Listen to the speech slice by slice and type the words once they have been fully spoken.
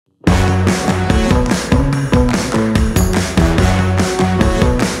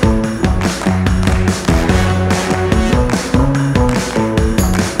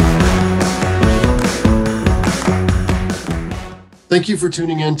Thank you for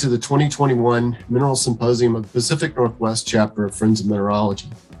tuning in to the 2021 Mineral Symposium of the Pacific Northwest chapter of Friends of Mineralogy.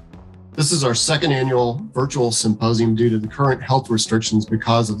 This is our second annual virtual symposium due to the current health restrictions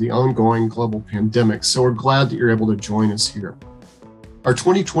because of the ongoing global pandemic, so we're glad that you're able to join us here. Our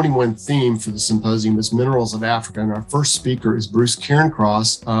 2021 theme for the symposium is Minerals of Africa, and our first speaker is Bruce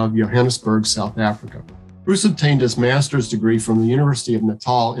Carincross of Johannesburg, South Africa. Bruce obtained his master's degree from the University of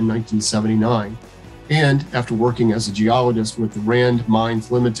Natal in 1979, and after working as a geologist with the Rand Mines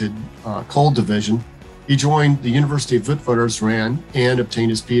Ltd coal division, he joined the University of Witwatersrand and obtained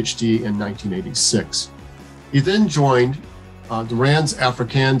his PhD in 1986. He then joined the Rand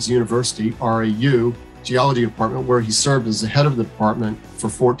Afrikaans University, RAU, Geology Department, where he served as the head of the department for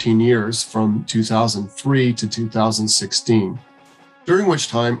 14 years from 2003 to 2016, during which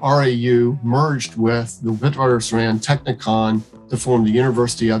time RAU merged with the Witwatersrand Technikon to form the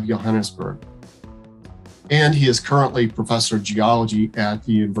University of Johannesburg. And he is currently Professor of Geology at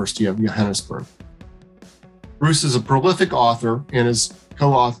the University of Johannesburg. Bruce is a prolific author and has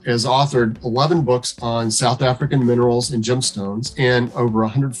authored 11 books on South African minerals and gemstones and over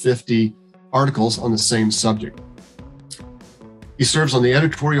 150 articles on the same subject. He serves on the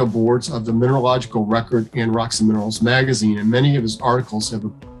editorial boards of the Mineralogical Record and Rocks and Minerals magazine, and many of his articles have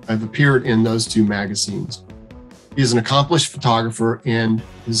appeared in those two magazines. He is an accomplished photographer and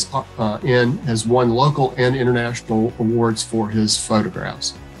has won local and international awards for his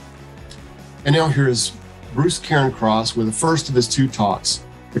photographs. And now here is Bruce Cairncross with the first of his two talks,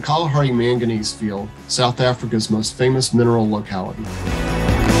 the Kalahari Manganese Field, South Africa's most famous mineral locality.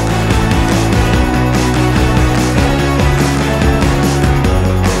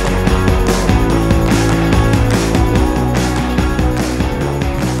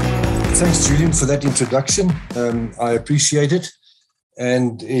 Thanks, Julian, for that introduction. I appreciate it.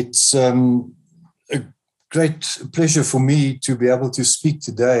 And it's a great pleasure for me to be able to speak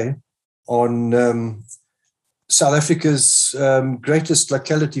today on South Africa's greatest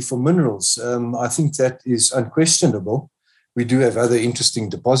locality for minerals. I think that is unquestionable. We do have other interesting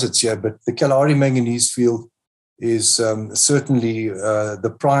deposits here, but the Kalahari Manganese Field is certainly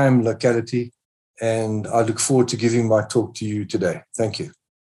the prime locality, and I look forward to giving my talk to you today. Thank you.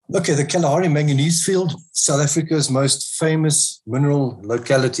 Okay, the Kalahari Manganese Field, South Africa's most famous mineral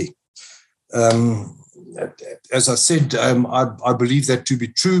locality. As I said, I believe that to be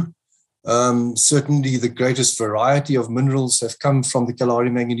true. Certainly the greatest variety of minerals have come from the Kalahari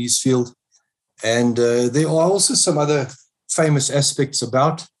Manganese Field. And there are also some other famous aspects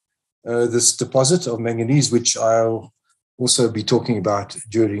about this deposit of manganese, which I'll also be talking about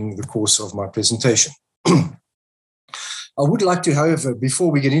during the course of my presentation. I would like to, however,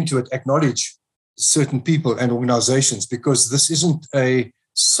 before we get into it, acknowledge certain people and organizations, because this isn't a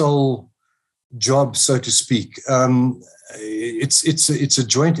sole job, so to speak. It's a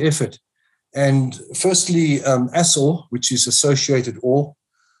joint effort. And firstly, ASOR, which is Associated Ore,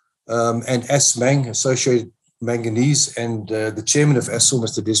 and ASMANG, Associated Manganese, and the chairman of ASOR,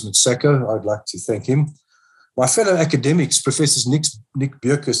 Mr. Desmond Sacco, I'd like to thank him. My fellow academics, Professors Nick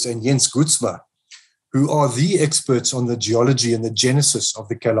Bierkus and Jens Gutsma, who are the experts on the geology and the genesis of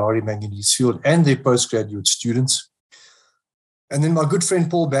the Kalahari Manganese Field, and their postgraduate students. And then my good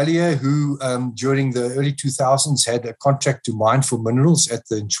friend Paul Ballier, who during the early 2000s had a contract to mine for minerals at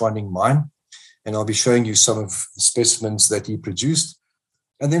the Nchwaning mine. And I'll be showing you some of the specimens that he produced.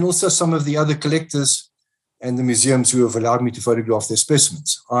 And then also some of the other collectors and the museums who have allowed me to photograph their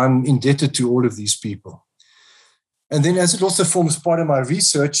specimens. I'm indebted to all of these people. And then, as it also forms part of my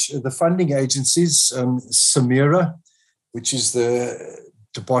research, the funding agencies, SAMIRA, which is the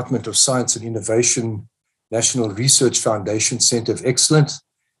Department of Science and Innovation National Research Foundation Center of Excellence,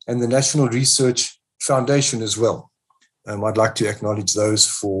 and the National Research Foundation as well. I'd like to acknowledge those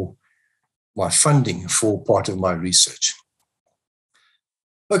for my funding for part of my research.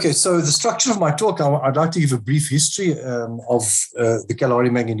 Okay, so the structure of my talk, I'd like to give a brief history of the Kalahari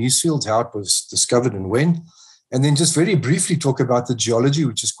Manganese Field, how it was discovered and when. And then just very briefly talk about the geology,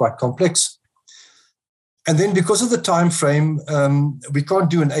 which is quite complex. And then because of the time frame, we can't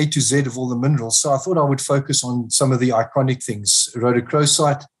do an A to Z of all the minerals. So I thought I would focus on some of the iconic things,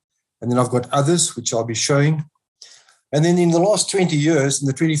 rhodochrosite, and then I've got others, which I'll be showing. And then in the last 20 years, in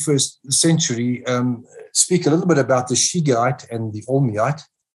the 21st century, speak a little bit about the shigeite and the olmite,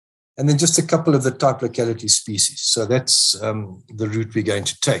 and then just a couple of the type locality species. So that's the route we're going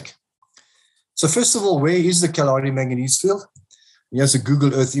to take. So first of all, where is the Kalahari Manganese Field? Here's a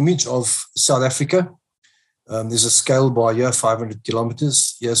Google Earth image of South Africa. There's a scale bar here, 500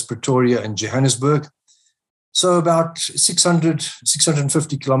 kilometers. Here's Pretoria and Johannesburg. So about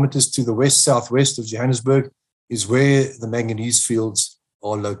 650 kilometers to the west-southwest of Johannesburg is where the manganese fields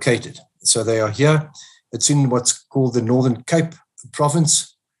are located. So they are here. It's in what's called the Northern Cape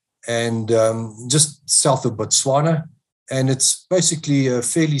province and just south of Botswana. And it's basically a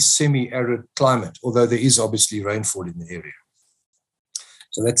fairly semi-arid climate, although there is obviously rainfall in the area.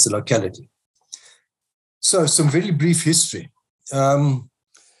 So that's the locality. So some very brief history. There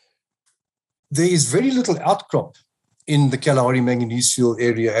is very little outcrop in the Kalahari Manganese Field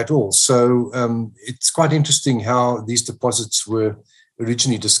area at all. So it's quite interesting how these deposits were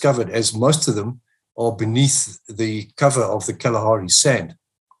originally discovered, as most of them are beneath the cover of the Kalahari sand.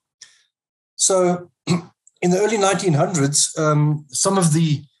 So in the early 1900s, some of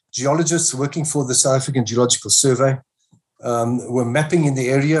the geologists working for the South African Geological Survey were mapping in the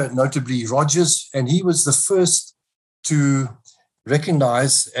area, notably Rogers, and he was the first to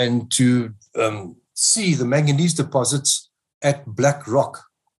recognize and to see the manganese deposits at Black Rock.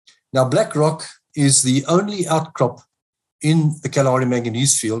 Now, Black Rock is the only outcrop in the Kalahari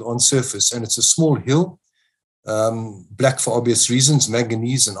Manganese Field on surface, and it's a small hill, black for obvious reasons,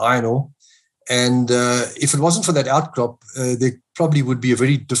 manganese and iron ore. And if it wasn't for that outcrop, there probably would be a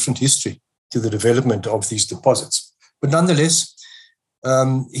very different history to the development of these deposits. But nonetheless,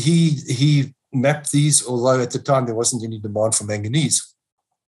 he mapped these, although at the time there wasn't any demand for manganese.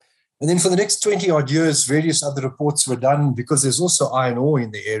 And then for the next 20 odd years, various other reports were done because there's also iron ore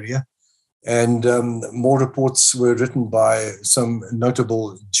in the area. And more reports were written by some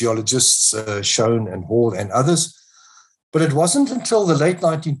notable geologists, Schoen and Hall and others. But it wasn't until the late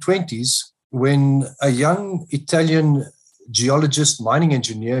 1920s when a young Italian geologist, mining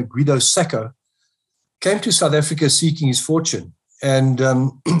engineer, Guido Sacco, came to South Africa seeking his fortune. And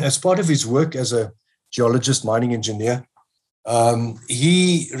as part of his work as a geologist, mining engineer,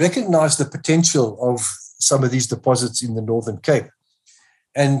 he recognized the potential of some of these deposits in the Northern Cape.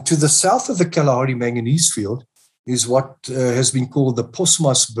 And to the south of the Kalahari Manganese Field is what has been called the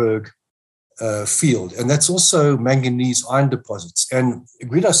Posmasburg field. And that's also manganese iron deposits. And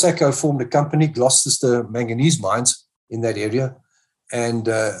Guido Sacco formed a company, Gloucester Manganese Mines, in that area and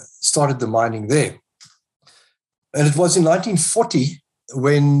started the mining there. And it was in 1940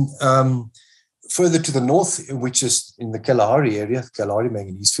 when further to the north, which is in the Kalahari area, Kalahari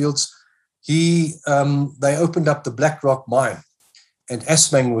Manganese Fields, they opened up the Black Rock mine and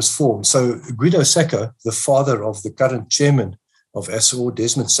Assmang was formed. So Guido Sacco, the father of the current chairman of ASO,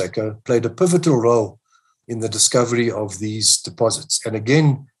 Desmond Sacco, played a pivotal role in the discovery of these deposits. And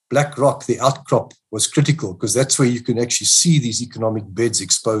again, Black Rock, the outcrop, was critical because that's where you can actually see these economic beds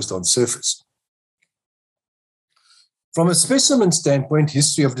exposed on surface. From a specimen standpoint,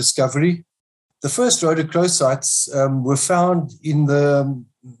 history of discovery, the first rhodochrosites were found in the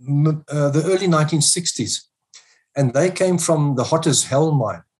early 1960s, and they came from the Hotazel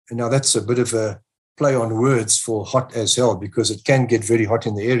mine. And now that's a bit of a play on words for hot as hell because it can get very hot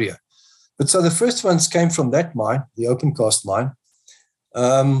in the area. But so the first ones came from that mine, the open cast mine,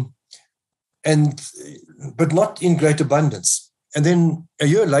 but not in great abundance. And then a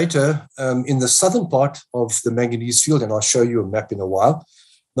year later, in the southern part of the manganese field, and I'll show you a map in a while,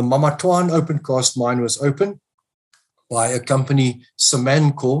 the Mamatwan open cast mine was opened by a company,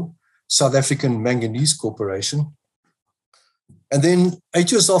 Symposium, South African Manganese Corporation. And then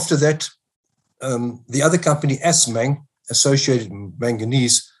 8 years after that, the other company, Assmang, Associated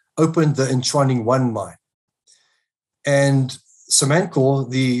Manganese, opened the Nchwaning 1 mine. And Symposium,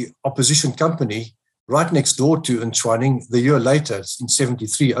 the opposition company, right next door to Nchwaning, the year later, in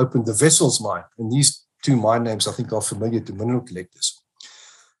 73, opened the Wessels mine. And these two mine names, I think, are familiar to mineral collectors.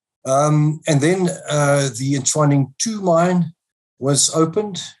 And then the Nchwaning 2 mine was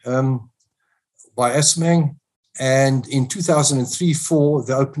opened by Assmang. And in 2003-04,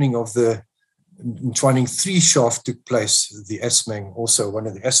 the opening of the Nchwaning 3 shaft took place, the Assmang, also one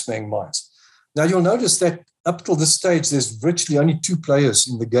of the Assmang mines. Now, you'll notice that up till this stage, there's virtually only two players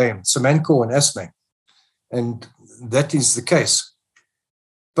in the game, Symposium and Assmang. And that is the case.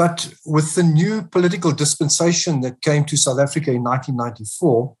 But with the new political dispensation that came to South Africa in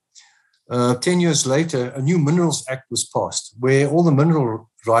 1994, 10 years later, a new Minerals Act was passed where all the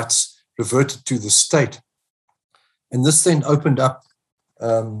mineral rights reverted to the state. And this then opened up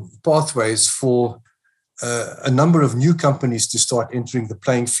pathways for a number of new companies to start entering the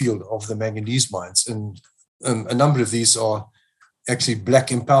playing field of the manganese mines. And a number of these are actually black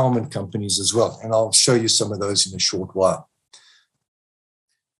empowerment companies as well. And I'll show you some of those in a short while.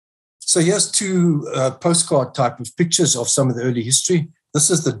 So here's two postcard type of pictures of some of the early history. This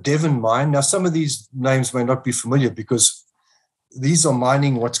is the Devon mine. Now, some of these names may not be familiar because these are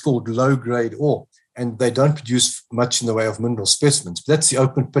mining what's called low-grade ore, and they don't produce much in the way of mineral specimens. But that's the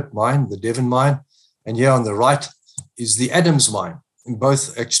open pit mine, the Devon mine. And here on the right is the Adams mine, in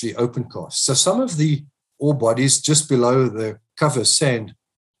both actually open cast. So some of the ore bodies just below the cover sand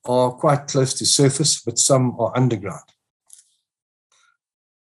are quite close to surface, but some are underground.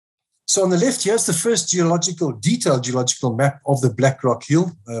 So on the left, here's the first detailed geological map of the Black Rock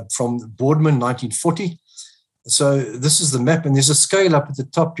Hill from Boardman, 1940. So this is the map, and there's a scale up at the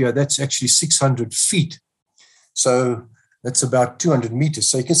top here. That's actually 600 feet. So that's about 200 meters.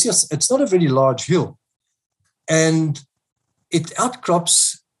 So you can see it's not a very large hill. And it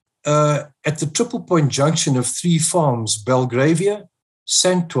outcrops at the triple point junction of three farms, Belgravia,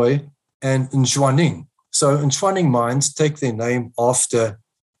 Sandtoy, and Nchwaning. So Nchwaning mines take their name after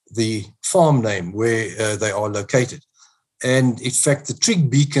the farm name where they are located. And in fact, the trig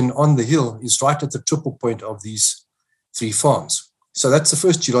beacon on the hill is right at the triple point of these three farms. So that's the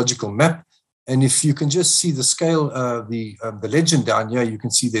first geological map. And if you can just see the scale, the legend down here, you can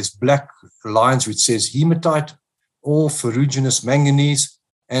see there's black lines which says hematite ore, ferruginous manganese,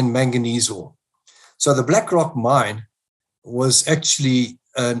 and manganese ore. So the Black Rock mine was actually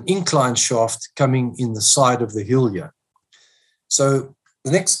an incline shaft coming in the side of the hill here. So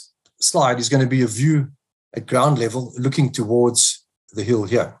the next slide is going to be a view at ground level looking towards the hill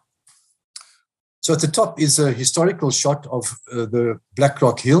here. So at the top is a historical shot of the Black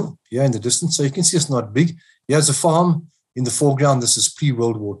Rock Hill here in the distance. So you can see it's not big. Here's a farm in the foreground. This is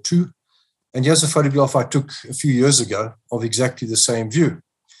pre-World War II. And here's a photograph I took a few years ago of exactly the same view.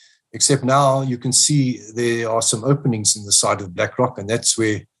 Except now you can see there are some openings in the side of Black Rock, and that's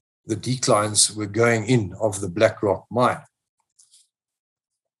where the declines were going in of the Black Rock mine.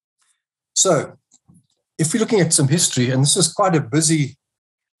 So if we're looking at some history, and this is quite a busy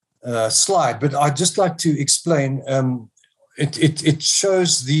slide, but I'd just like to explain, it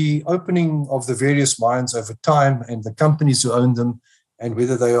shows the opening of the various mines over time and the companies who own them and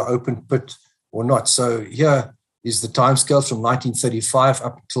whether they are open pit or not. So here is the timescale from 1935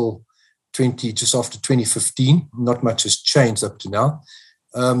 up until just after 2015. Not much has changed up to now.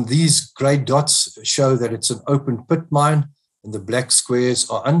 These grey dots show that it's an open pit mine, and the black squares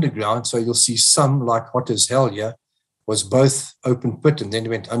are underground. So you'll see some, like Hotazel here, was both open pit and then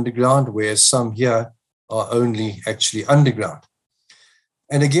went underground, whereas some here are only actually underground.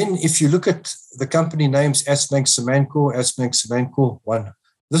 And again, if you look at the company names, Assmang Samancor 1,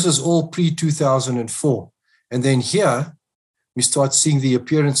 this is all pre-2004. And then here, we start seeing the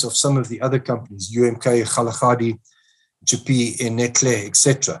appearance of some of the other companies, UMK, Kalahari, GP, Natal,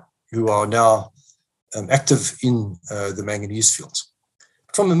 etc., who are now active in the manganese fields.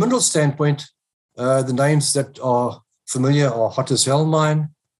 From a mineral standpoint, the names that are familiar are Hotazel mine,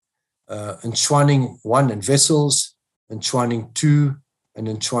 Nchwaning 1 and Wessels, Nchwaning 2 and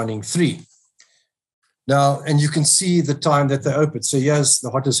Nchwaning 3. Now, and you can see the time that they opened. So here's the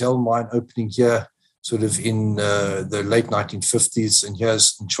Hotazel mine opening here, sort of in the late 1950s, and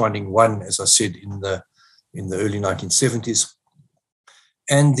here's Nchwaning 1, as I said, in the early 1970s.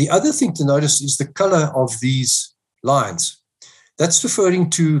 And the other thing to notice is the color of these lines. That's referring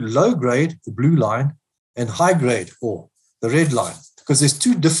to low grade, the blue line, and high grade ore, the red line, because there's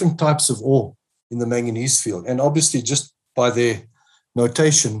two different types of ore in the manganese field. And obviously, just by their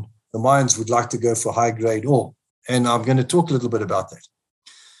notation, the mines would like to go for high grade ore. And I'm going to talk a little bit about that.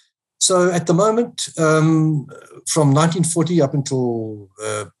 So at the moment, from 1940 up until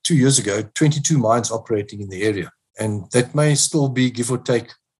 2 years ago, 22 mines operating in the area. And that may still be, give or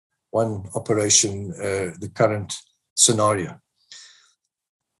take, one operation, the current scenario.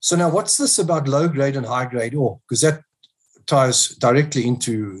 So now what's this about low grade and high grade ore? Because that ties directly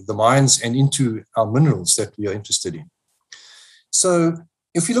into the mines and into our minerals that we are interested in. So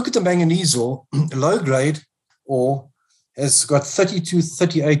if you look at the manganese ore, low grade ore has got 30 to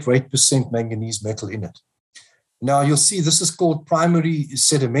 38 weight% manganese metal in it. Now you'll see this is called primary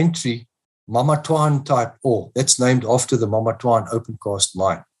sedimentary Mamatwan type ore. That's named after the Mamatwan open cast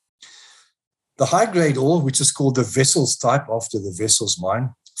mine. The high grade ore, which is called the Wessels type after the Wessels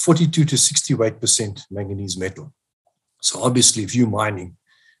mine, 42 to 60 weight% manganese metal. So obviously, if you're mining,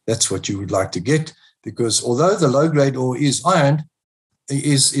 that's what you would like to get, because although the low grade ore is ironed,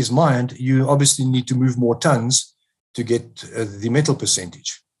 is mined, you obviously need to move more tons to get the metal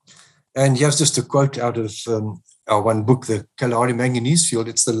percentage. And here's just a quote out of our one book, the Kalahari Manganese Field.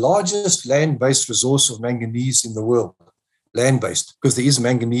 It's the largest land-based resource of manganese in the world, land-based, because there is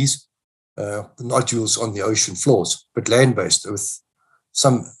manganese nodules on the ocean floors, but land-based, with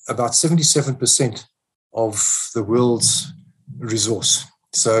about 77% of the world's resource.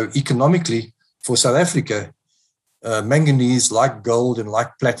 So economically, for South Africa, manganese, like gold and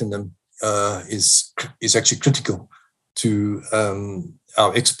like platinum, is actually critical to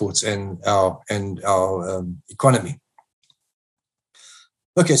our exports and our economy.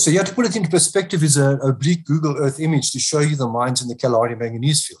 Okay, so to put it into perspective is a oblique Google Earth image to show you the mines in the Kalahari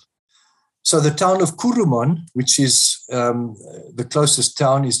Manganese Field. So the town of Kuruman, which is the closest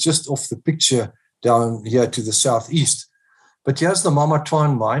town, is just off the picture down here to the southeast. But here's the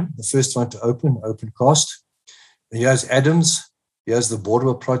Mamatwan mine, the first one to open cast. Here's Adams, here's the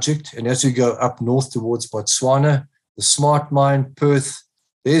Borwa project. And as you go up north towards Botswana, the Smart mine, Perth,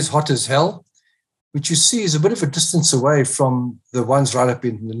 there's Hotazel, which you see is a bit of a distance away from the ones right up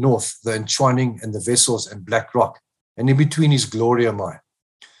in the north, the Nchwaning and the Wessels and Black Rock. And in between is Gloria mine.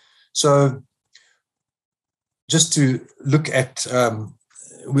 So just to look at,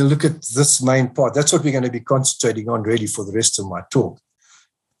 we'll look at this main part. That's what we're going to be concentrating on really for the rest of my talk.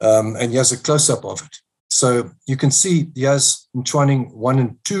 And here's a close-up of it. So you can see here's Nchwaning 1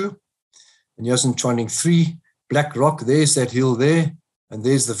 and 2, and here's Nchwaning 3, Black Rock, there's that hill there, and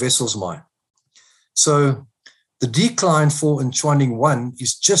there's the Wessels mine. So the decline for Nchwaning 1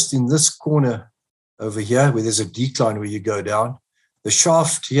 is just in this corner over here, where there's a decline where you go down. The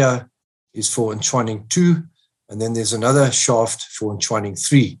shaft here is for Nchwaning 2, and then there's another shaft for Nchwaning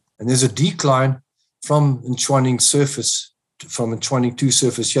 3. And there's a decline from Nchwaning surface, from Nchwaning 2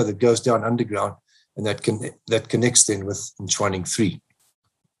 surface here that goes down underground, and that connects then with Nchwaning 3.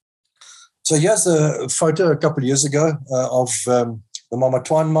 So here's a photo a couple of years ago of the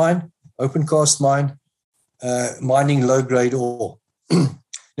Mamatwan mine, open cast mine, mining low-grade ore.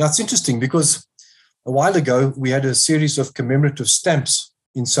 Now, it's interesting because a while ago, we had a series of commemorative stamps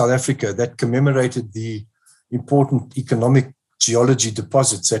in South Africa that commemorated the important economic geology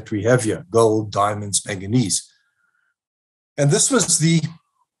deposits that we have here, gold, diamonds, manganese. And this was the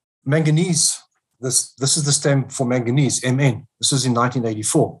manganese. This is the stamp for manganese, MN. This is in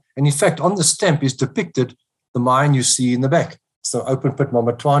 1984. And in fact, on the stamp is depicted the mine you see in the back. So open pit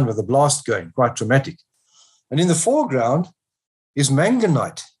Mamatwan with a blast going, quite dramatic. And in the foreground is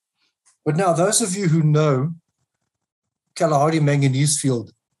manganite. But now those of you who know Kalahari Manganese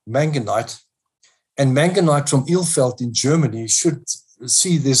Field manganite and manganite from Ilfeld in Germany should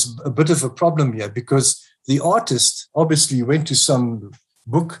see there's a bit of a problem here, because the artist obviously went to some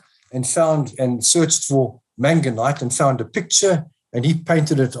book and found and searched for manganite and found a picture, and he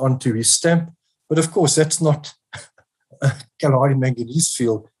painted it onto his stamp. But of course, that's not Kalahari Manganese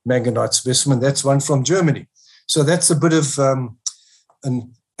Field manganite specimen. That's one from Germany. So that's a bit of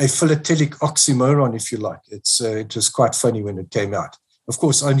a philatelic oxymoron, if you like. It was quite funny when it came out. Of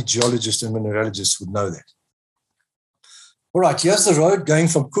course, only geologists and mineralogists would know that. All right, here's the road going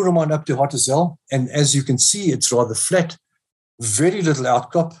from Kuruman up to Hotazel. And as you can see, it's rather flat, very little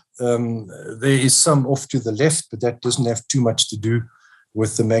outcrop. There is some off to the left, but that doesn't have too much to do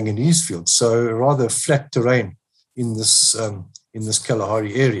with the manganese field. So rather flat terrain in this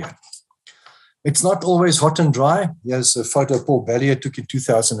Kalahari area. It's not always hot and dry. Here's a photo Paul Ballier took in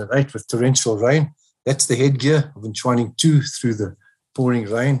 2008 with torrential rain. That's the headgear of Nchwaning 2 through the pouring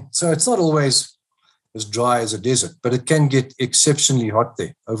rain. So it's not always as dry as a desert, but it can get exceptionally hot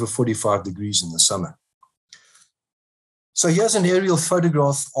there, over 45 degrees in the summer. So here's an aerial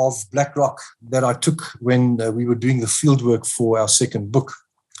photograph of Black Rock that I took when we were doing the field work for our second book.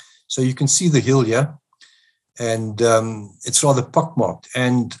 So you can see the hill here, and it's rather pockmarked.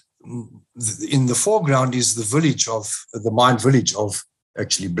 And in the foreground is the village of the mine village of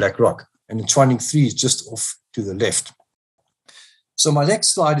actually Black Rock, and Nchwaning 3 is just off to the left. So my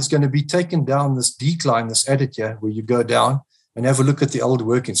next slide is going to be taken down this decline, this adit here, where you go down and have a look at the old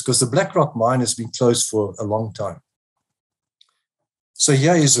workings, because the Black Rock mine has been closed for a long time. So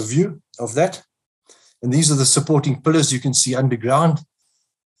here is a view of that. And these are the supporting pillars you can see underground.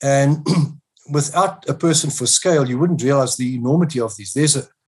 And without a person for scale, you wouldn't realize the enormity of these. There's a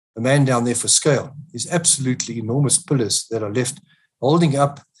man down there for scale. These absolutely enormous pillars that are left holding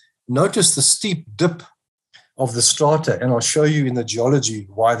up. Notice the steep dip of the strata, and I'll show you in the geology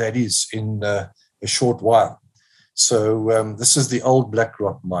why that is in a short while. So this is the old Black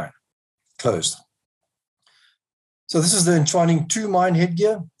Rock mine, closed. So this is the Nchwaning 2 mine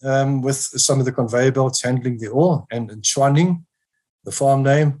headgear with some of the conveyor belts handling the ore. And Nchwaning, the farm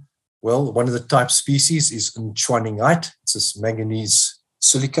name, well, one of the type species is Nchwaningite. It's this manganese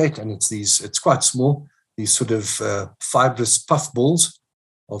silicate, and it's quite small, these sort of fibrous puff balls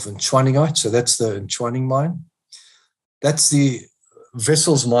of Nchwaningite. So that's the Nchwaning mine. That's the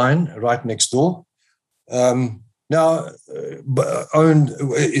Wessels mine right next door. Now, it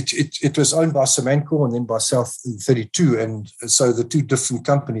was owned by Symantec and then by South 32, and so the two different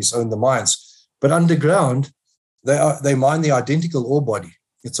companies own the mines. But underground, they mine the identical ore body.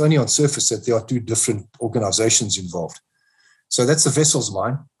 It's only on surface that there are two different organizations involved. So that's the Wessels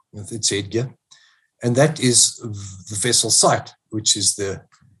mine with its headgear. And that is the Wessels site, which is the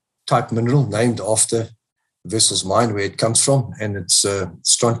type mineral named after Wessels mine, where it comes from. And it's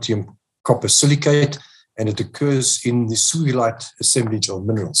strontium copper silicate, and it occurs in the suilite assemblage of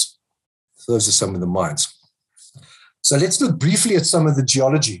minerals. So those are some of the mines. So let's look briefly at some of the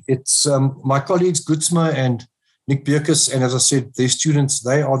geology. It's my colleagues Gutsma and Nick Bierkes, and as I said, their students,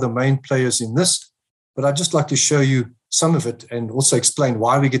 they are the main players in this. But I'd just like to show you some of it and also explain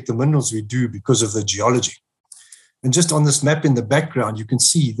why we get the minerals we do because of the geology. And just on this map in the background, you can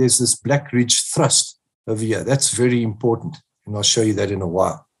see there's this Black Ridge thrust over here. That's very important, and I'll show you that in a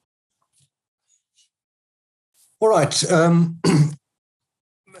while. All right.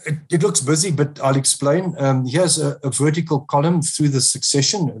 It looks busy, but I'll explain. Here's a vertical column through the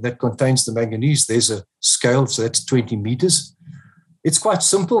succession that contains the manganese. There's a scale, so that's 20 meters. It's quite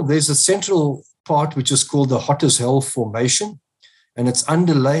simple. There's a central part which is called the Hotazel Formation, and it's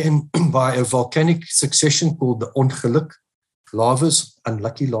underlain by a volcanic succession called the Ongeluk lavas,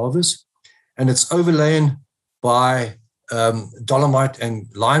 unlucky lavas, and it's overlain by dolomite and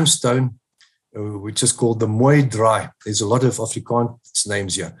limestone, which is called the Mooi Draai. There's a lot of Afrikaans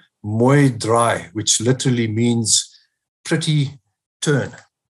names here. Mooi Draai, which literally means pretty turn.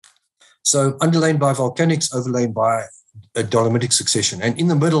 So underlain by volcanics, overlain by a dolomitic succession. And in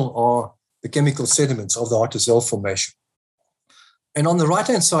the middle are the chemical sediments of the Hotazel Formation. And on the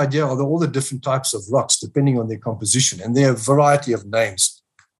right-hand side here are all the different types of rocks, depending on their composition. And there are a variety of names: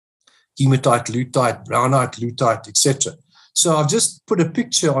 hematite, lutite, brownite, lutite, etc. So I've just put a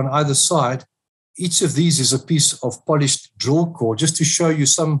picture on either side. Each of these is a piece of polished drill core, just to show you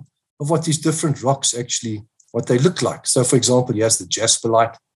some of what these different rocks actually, what they look like. So, for example, here's the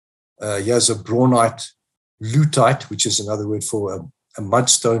jasperite, here's a braunite lutite, which is another word for a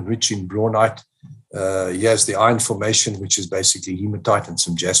mudstone rich in braunite. Here's the iron formation, which is basically hematite and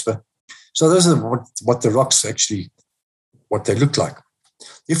some jasper. So those are what the rocks actually, what they look like.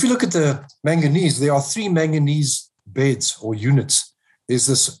 If you look at the manganese, there are 3 manganese beds or units. There's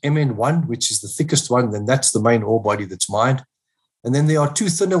this MN1, which is the thickest one, and that's the main ore body that's mined. And then there are 2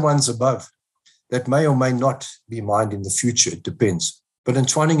 thinner ones above that may or may not be mined in the future. It depends. But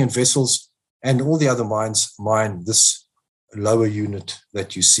Nchwaning and Wessels and all the other mines mine this lower unit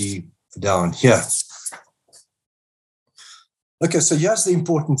that you see down here. Okay, so here's the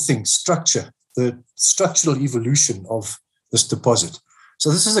important thing: structure, the structural evolution of this deposit. So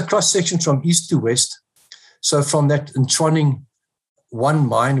this is a cross-section from east to west. So from that Nchwaning 1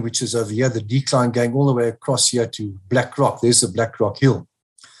 mine, which is over here, the decline going all the way across here to Black Rock. There's the Black Rock Hill.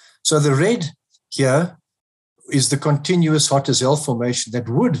 So the red here is the continuous Hotazel Formation that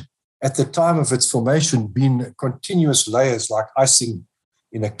would, at the time of its formation, been continuous layers like icing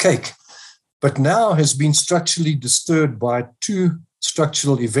in a cake, but now has been structurally disturbed by 2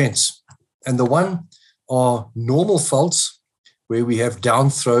 structural events. And the one are normal faults, where we have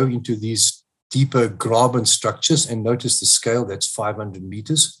downthrow into these deeper graben structures, and notice the scale, that's 500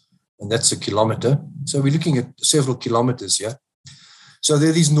 meters, and that's a kilometer. So we're looking at several kilometers here. So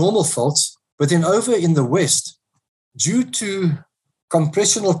there are these normal faults, but then over in the west, due to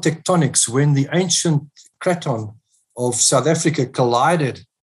compressional tectonics, when the ancient craton of South Africa collided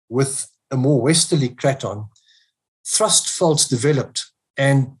with a more westerly craton, thrust faults developed,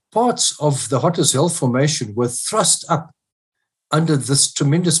 and parts of the Hotazel Formation were thrust up under this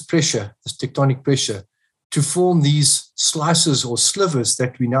tremendous pressure, this tectonic pressure, to form these slices or slivers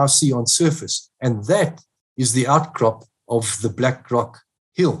that we now see on surface. And that is the outcrop of the Black Rock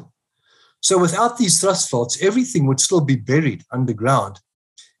Hill. So without these thrust faults, everything would still be buried underground.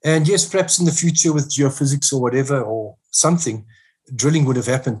 And yes, perhaps in the future with geophysics or whatever, or something, drilling would have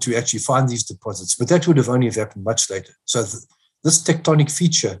happened to actually find these deposits, but that would have only have happened much later. So this tectonic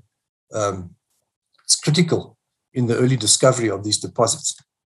feature is critical in the early discovery of these deposits.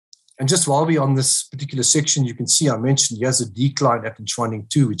 And just while we're on this particular section, you can see I mentioned here's a decline at Nchwaning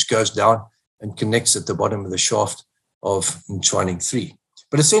 2, which goes down and connects at the bottom of the shaft of Nchwaning 3.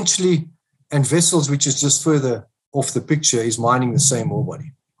 But essentially, and Wessels, which is just further off the picture, is mining the same ore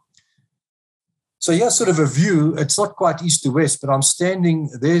body. So here's sort of a view. It's not quite east to west, but I'm standing,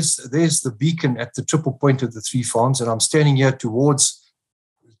 there's the beacon at the triple point of the 3 farms, and I'm standing here towards,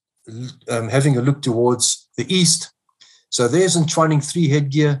 having a look towards the east. So there's Nchwaning 3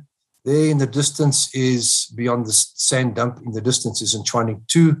 headgear. There in the distance is, beyond the sand dump, in the distance is Nchwaning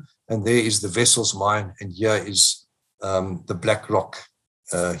 2, and there is the Wessels mine, and here is the Black Rock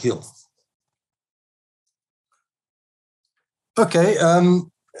Hill. Okay,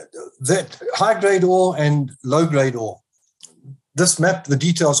 that high-grade ore and low-grade ore. this map, the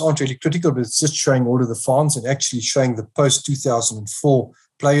details aren't really critical, but it's just showing all of the farms and actually showing the post-2004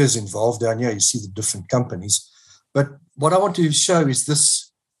 players involved. Down here, you see the different companies. But what I want to show is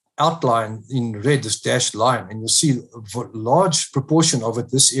this outline in red, this dashed line, and you'll see a large proportion of it,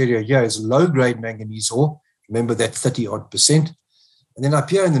 this area here, is low-grade manganese ore. Remember that 30-odd%. And then up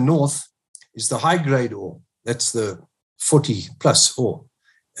here in the north is the high-grade ore. That's the 40-plus ore.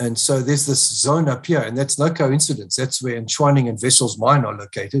 And so there's this zone up here, and that's no coincidence. That's where Nchwaning and Wessels mine are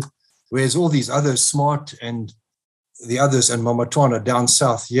located, whereas all these others, Smart and the others and Mamatwana, are down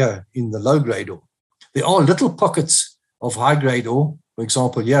south here in the low-grade ore. There are little pockets of high-grade ore, for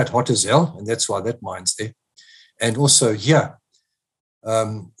example, here at Hotazel, and that's why that mine's there, and also here.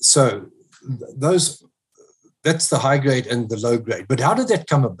 So that's the high-grade and the low-grade. But how did that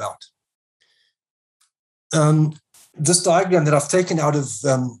come about? This diagram that I've taken out of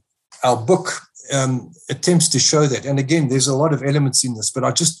our book attempts to show that. And again, there's a lot of elements in this, but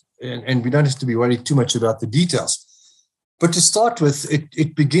and we don't have to be worried too much about the details. But to start with,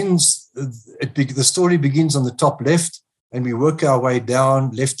 the story begins on the top left, and we work our way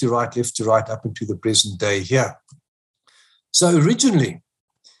down left to right, up into the present day here. So originally,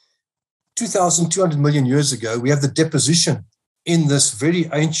 2,200 million years ago, we have the deposition in this very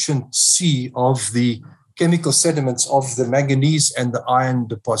ancient sea of the chemical sediments of the manganese and the iron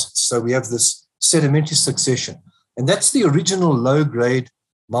deposits. So we have this sedimentary succession. And that's the original low-grade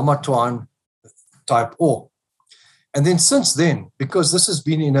Mamatwan type ore. And then since then, because this has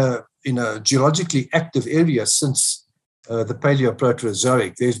been in a geologically active area since the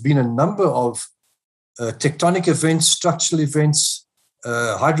Paleoproterozoic, there's been a number of tectonic events, structural events,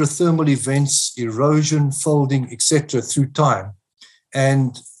 hydrothermal events, erosion, folding, etc. through time.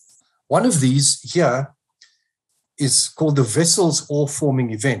 And one of these here is called the Wessels ore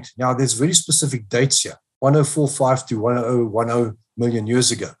forming event. Now, there's very specific dates here, 1045 to 1010 million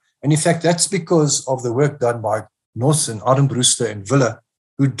years ago. And in fact, that's because of the work done by Noss and Armbruster and Villa,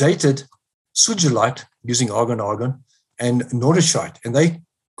 who dated sugilite using argon, and nordishite, and they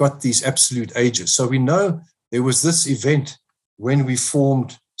got these absolute ages. So we know there was this event when we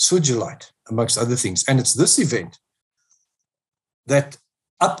formed sugilite, amongst other things. And it's this event that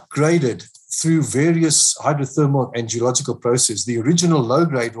upgraded through various hydrothermal and geological processes. The original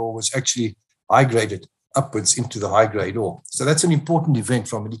low-grade ore was actually high-graded upwards into the high-grade ore. So that's an important event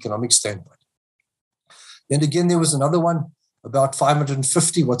from an economic standpoint. Then again, there was another one about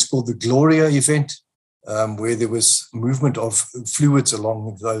 550, what's called the Gloria event, where there was movement of fluids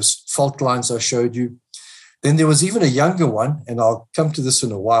along those fault lines I showed you. Then there was even a younger one, and I'll come to this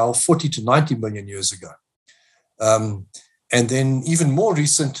in a while, 40 to 90 million years ago. And then even more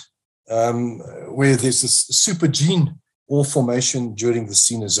recent, where there's this supergene ore formation during the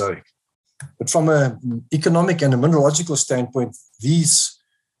Cenozoic. But from an economic and a mineralogical standpoint, these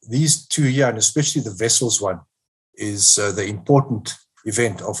two here, and especially the Wessels one, is the important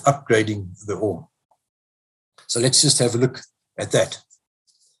event of upgrading the ore. So let's just have a look at that.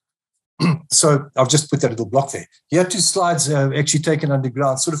 So I've just put that little block there. Here are two slides actually taken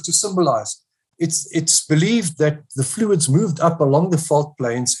underground, sort of to symbolize. It's believed that the fluids moved up along the fault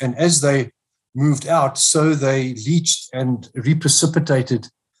plains, and as they moved out, so they leached and reprecipitated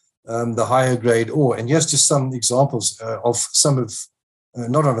the higher grade ore. And here's just some examples of some of,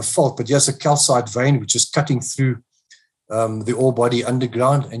 not on a fault, but here's a calcite vein which is cutting through the ore body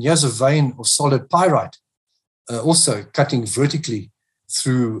underground. And here's a vein of solid pyrite also cutting vertically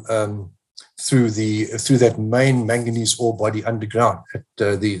through that main manganese ore body underground at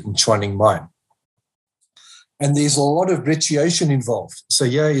the Nchwaning mine. And there's a lot of brecciation involved. So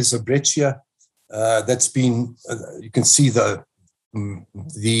here is a breccia that's been, you can see the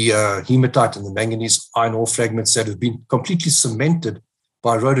hematite and the manganese iron ore fragments that have been completely cemented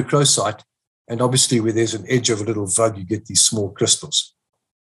by rhodochrosite. And obviously where there's an edge of a little vug, you get these small crystals.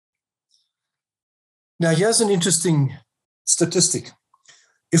 Now here's an interesting statistic.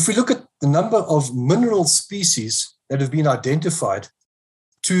 If we look at the number of mineral species that have been identified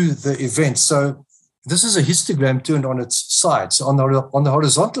to the event, so this is a histogram turned on its side. So on the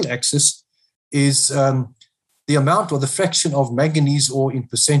horizontal axis is the amount or the fraction of manganese ore in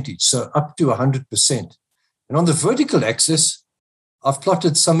percentage, so up to 100%. And on the vertical axis, I've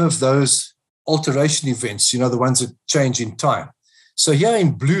plotted some of those alteration events, the ones that change in time. So here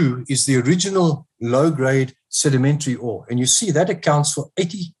in blue is the original low-grade sedimentary ore. And you see that accounts for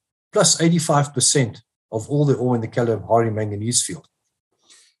 80 plus 85% of all the ore in the Kalahari Manganese Field.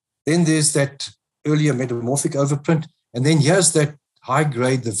 Then there's that earlier metamorphic overprint. And then here's that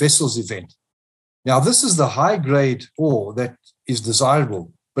high-grade, the Wessels event. Now, this is the high-grade ore that is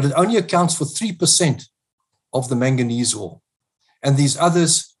desirable, but it only accounts for 3% of the manganese ore. and these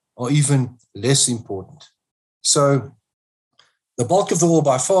others are even less important. So the bulk of the ore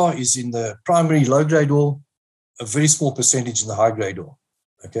by far is in the primary low-grade ore, a very small percentage in the high-grade ore.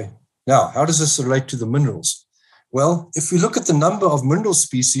 Okay. Now, how does this relate to the minerals? Well, if we look at the number of mineral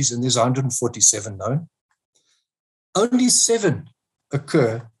species, and there's 147 known, only 7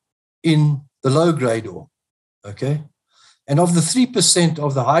 occur in the low-grade ore. Okay. And of the 3%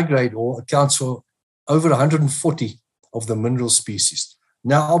 of the high-grade ore accounts for over 140 of the mineral species.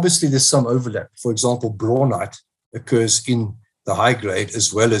 Now, obviously, there's some overlap. For example, braunite occurs in the high grade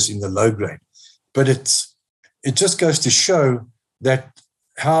as well as in the low grade. But it just goes to show that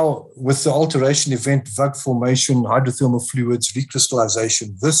how, with the alteration event, vug formation, hydrothermal fluids,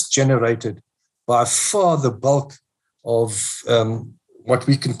 recrystallization, this generated by far the bulk of what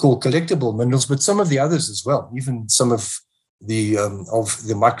we can call collectible minerals, but some of the others as well, even some of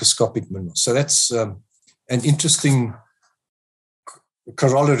the microscopic minerals. So that's an interesting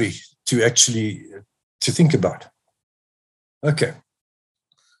corollary to think about. Okay,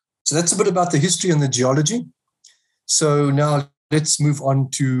 so that's a bit about the history and the geology. So now let's move on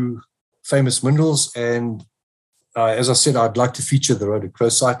to famous minerals. And as I said, I'd like to feature the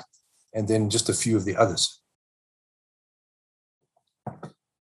rhodochrosite and then just a few of the others.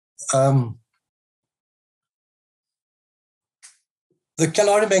 The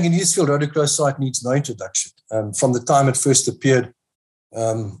Kalahari Manganese Field rhodochrosite needs no introduction. From the time it first appeared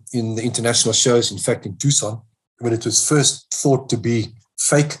in the international shows, in fact in Tucson, when it was first thought to be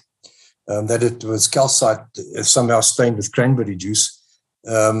fake, that it was calcite somehow stained with cranberry juice,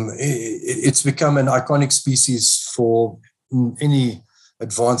 it's become an iconic species for any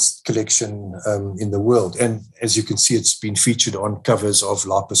advanced collection in the world. And as you can see, it's been featured on covers of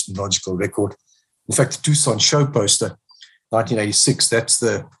Lapis Mineralogical record. In fact, the Tucson show poster, 1986, that's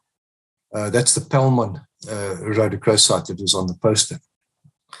the Palmon rhodochrosite that was on the poster.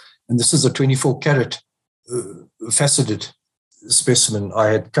 And this is a 24-carat faceted specimen I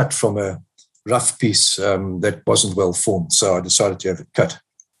had cut from a rough piece that wasn't well formed, so I decided to have it cut.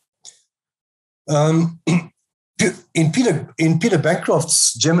 In Peter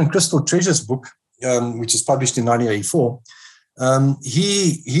Bancroft's Gem and Crystal Treasures book, which is published in 1984,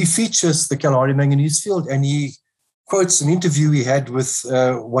 he features the Kalahari Manganese Field, and he quotes an interview he had with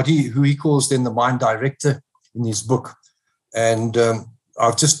who he calls then the mine director in his book. And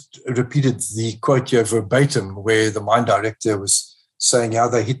I've just repeated the quote here verbatim, where the mine director was saying how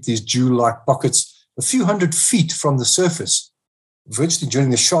they hit these jewel-like pockets a few hundred feet from the surface, virtually during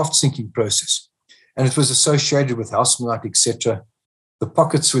the shaft sinking process. And it was associated with haussmannite, etc. The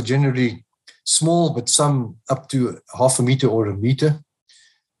pockets were generally small, but some up to 0.5 meter or 1 meter.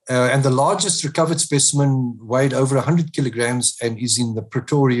 And the largest recovered specimen weighed over 100 kilograms and is in the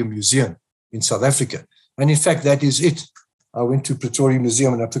Pretoria Museum in South Africa. And in fact, that is it. I went to Pretoria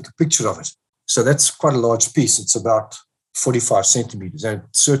Museum and I took a picture of it. So that's quite a large piece. It's about 45 centimeters, and it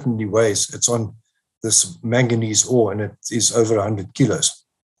certainly weighs. It's on this manganese ore, and it is over 100 kilos.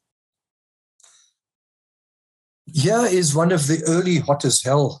 Here is one of the early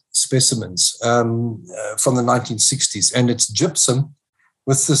Hotazel specimens from the 1960s, and it's gypsum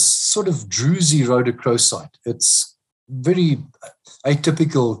with this sort of druzy rhodochrosite. It's very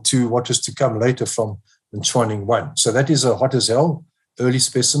atypical to what was to come later from Nchwaning 1. So that is a Hotazel early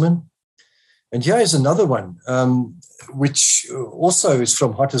specimen. And here is another one, which also is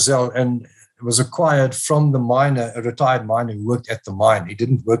from Hotazel and was acquired from the miner, a retired miner who worked at the mine. He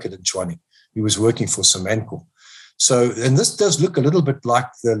didn't work at Nchwaning. He was working for Samancor. So, and this does look a little bit like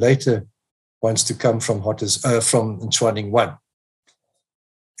the later ones to come from from Nchwaning 1.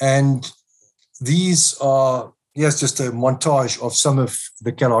 And these are, yes, just a montage of some of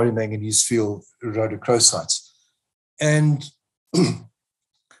the Kalahari Manganese Field rhodochrosites. And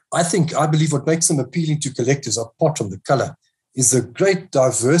I believe what makes them appealing to collectors, apart from the color, is the great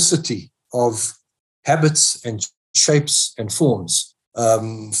diversity of habits and shapes and forms.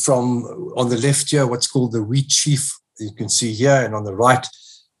 From on the left here, what's called the wheat sheaf, you can see here, and on the right,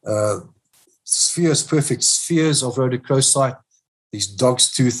 spheres, perfect spheres of rhodochrosite, these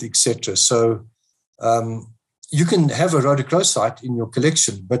dog's tooth, etc. So you can have a rhodochrosite in your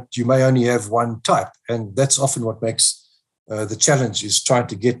collection, but you may only have one type, and that's often what makes the challenge, is trying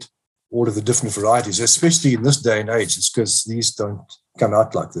to get all of the different varieties, especially in this day and age. It's because these don't come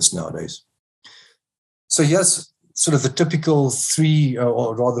out like this nowadays. So here's sort of the typical 3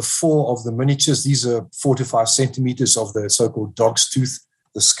 or rather 4 of the miniatures. These are 4 to 5 centimeters of the so-called dog's tooth,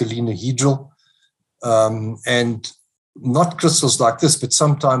 the scalenihedral, and not crystals like this, but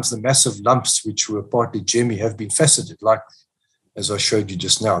sometimes the massive lumps, which were partly gemmy, have been faceted, like as I showed you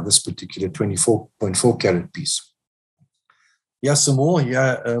just now, this particular 24.4 carat piece. Yeah, some more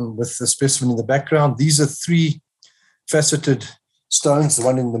with the specimen in the background. These are 3 faceted stones. The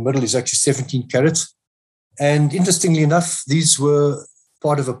one in the middle is actually 17 carats. And interestingly enough, these were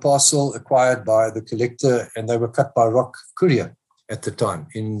part of a parcel acquired by the collector, and they were cut by rock courier at the time.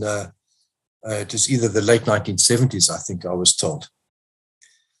 It was either the late 1970s, I think I was told.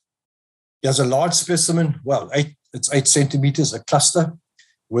 There's a large specimen, it's 8 centimeters, a cluster,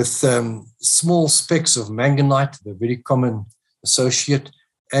 with small specks of manganite, the very common associate,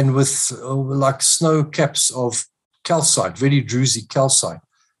 and with like snow caps of calcite, very druzy calcite.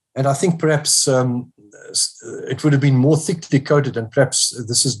 And I think perhaps it would have been more thickly coated, and perhaps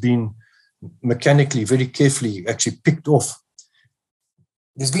this has been mechanically, very carefully actually picked off.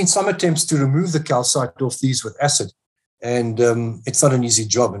 There's been some attempts to remove the calcite off these with acid, and it's not an easy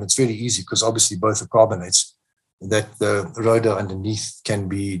job, and it's very easy because obviously both are carbonates, that the rhoda underneath can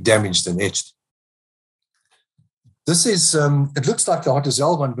be damaged and etched. This is, it looks like the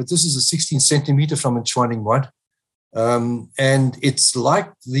Hotazel one, but this is a 16 centimeter from Nchwaning one. And it's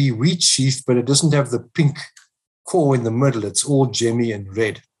like the wheat sheath, but it doesn't have the pink core in the middle. It's all gemmy and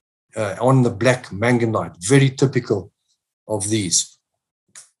red on the black manganite, very typical of these.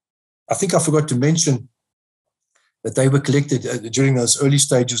 I think I forgot to mention that they were collected during those early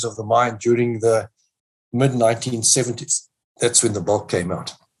stages of the mine during the mid-1970s. That's when the bulk came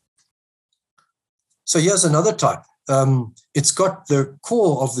out. So here's another type. It's got the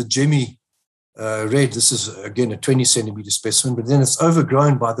core of the gemmy red. This is, again, a 20 centimeter specimen, but then it's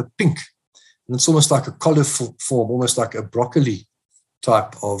overgrown by the pink. And it's almost like a collar form, almost like a broccoli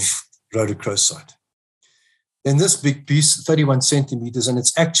type of rhodochrosite. Then this big piece, 31 centimeters, and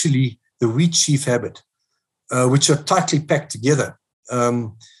it's actually the wheat sheaf habit, which are tightly packed together.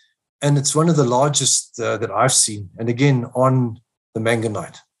 And it's one of the largest that I've seen. And again, on the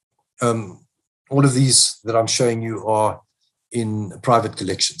manganite. All of these that I'm showing you are in private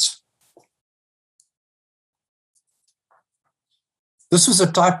collections. This was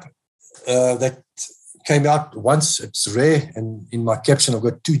a type that came out once. It's rare, and in my caption, I've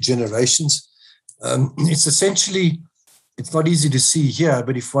got 2 generations. It's essentially, it's not easy to see here,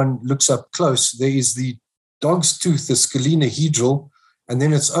 but if one looks up close, there is the dog's tooth, the scalena hedral, and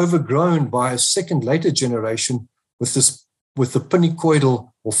then it's overgrown by a second later generation with the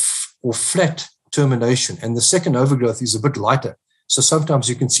pinicoidal or flat termination. And the second overgrowth is a bit lighter. So sometimes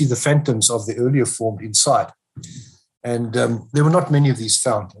you can see the phantoms of the earlier form inside. And there were not many of these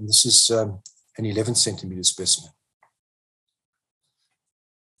found. And this is an 11 centimeter specimen.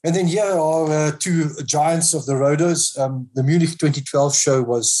 And then here are 2 giants of the rhodos. The Munich 2012 show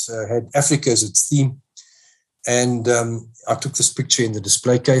had Africa as its theme. And I took this picture in the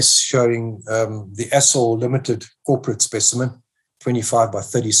display case showing the Wessels Limited corporate specimen, 25 by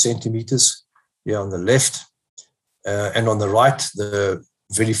 30 centimeters, here on the left. And on the right, the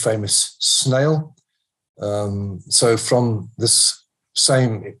very famous snail. So from this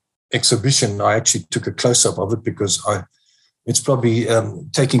same exhibition, I actually took a close-up of it because it's probably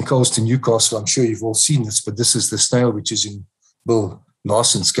taking coals to Newcastle. I'm sure you've all seen this, but this is the snail which is in Bill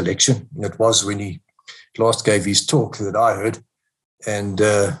Larson's collection. It was when he last gave his talk that I heard, and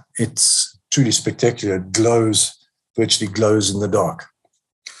it's truly spectacular. It virtually glows in the dark.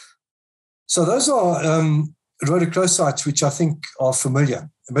 So those are rhodochrosites, which I think are familiar,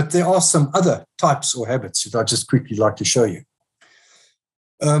 but there are some other types or habits that I'd just quickly like to show you.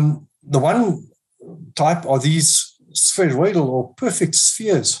 The one type are these spheroidal or perfect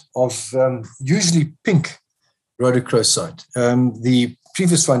spheres of usually pink rhodochrosite. The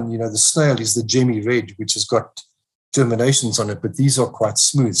previous one, the snail, is the gemmy red, which has got terminations on it, but these are quite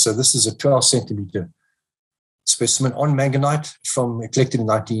smooth. So this is a 12 centimeter specimen on manganite collected in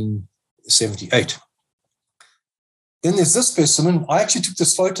 1978. Then there's this specimen. I actually took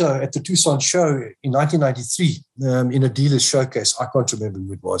this photo at the Tucson show in 1993 in a dealer's showcase. I can't remember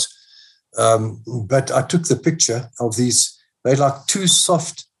who it was. But I took the picture of these. They're like 2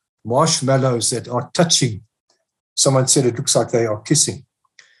 soft marshmallows that are touching. Someone said it looks like they are kissing.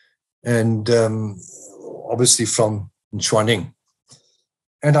 And obviously from Nchwaning.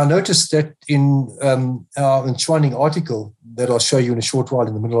 And I noticed that in our Nchwaning article that I'll show you in a short while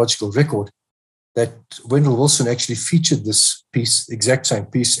in the Mineralogical record, that Wendell Wilson actually featured this piece, the exact same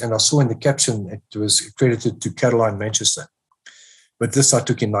piece, and I saw in the caption it was credited to Caroline Manchester. But this I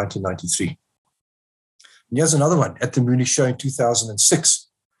took in 1993. And here's another one at the Munich show in 2006.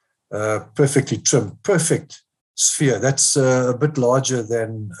 Perfectly trimmed, perfect sphere. That's a bit larger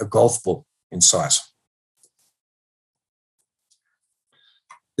than a golf ball in size.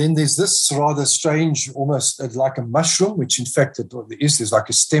 Then there's this rather strange, almost like a mushroom, which in fact there's like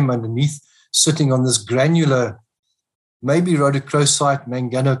a stem underneath, sitting on this granular maybe rhodochrosite,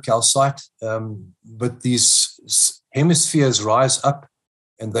 manganocalcite, but these hemispheres rise up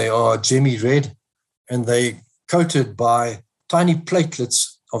and they are gemmy red and they coated by tiny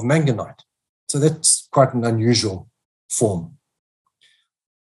platelets of manganite. So that's quite an unusual form.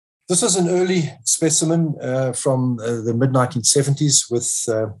 This is an early specimen from the mid-1970s with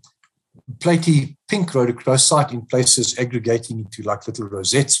platy pink rhodochrosite in places aggregating into like little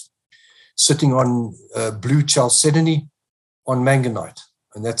rosettes, sitting on blue chalcedony on manganite,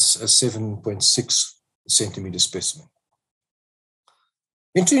 and that's a 7.6 centimeter specimen.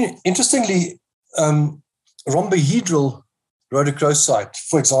 Interestingly, rhombohedral rhodochrosite,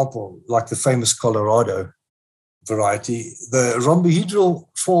 for example, like the famous Colorado variety, the rhombohedral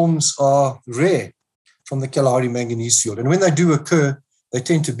forms are rare from the Kalahari Manganese Field. And when they do occur, they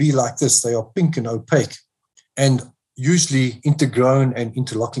tend to be like this. They are pink and opaque and usually intergrown and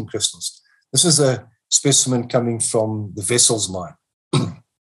interlocking crystals. This is a specimen coming from the Wessels mine.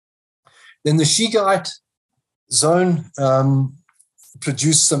 Then the Shigaite zone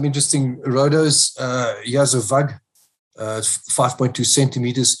produced some interesting rhodos. Here's a vug, 5.2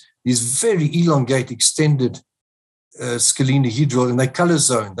 centimeters. These very elongate, extended scalenohedral, and they color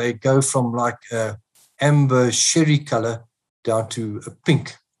zone. They go from like amber sherry color down to a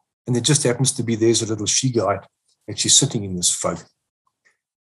pink. And it just happens to be there's a little Shigaite actually sitting in this vug.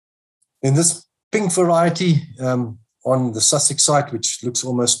 In this pink variety on the Sussex site, which looks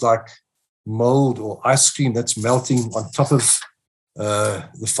almost like mold or ice cream that's melting on top of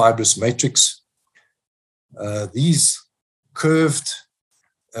the fibrous matrix. These curved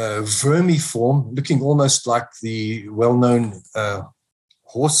vermiform, looking almost like the well-known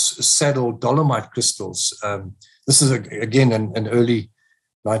horse saddle dolomite crystals. This is, again, an early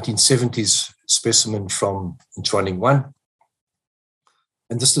 1970s specimen from Nchwaning-1.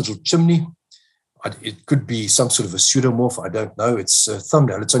 And this little chimney, it could be some sort of a pseudomorph, I don't know. It's a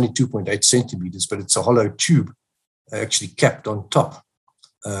thumbnail. It's only 2.8 centimeters, but it's a hollow tube actually capped on top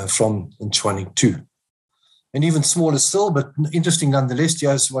from Nchwaning-2. And even smaller still, but interesting nonetheless,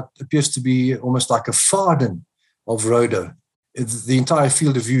 here's what appears to be almost like a farden of rhodo. The entire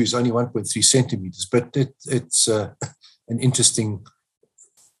field of view is only 1.3 centimeters, but it's an interesting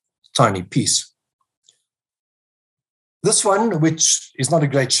tiny piece. This one, which is not a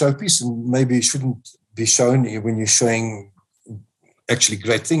great showpiece and maybe shouldn't be shown when you're showing actually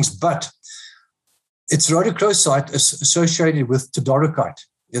great things, but it's rhodochrosite associated with todorokite.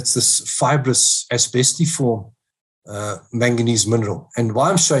 It's this fibrous asbestiform manganese mineral. And why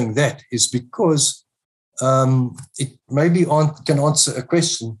I'm showing that is because it maybe can answer a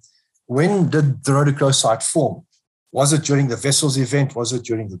question. When did the rhodochrosite form? Was it during the Wessels event? Was it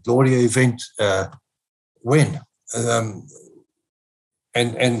during the Gloria event? When?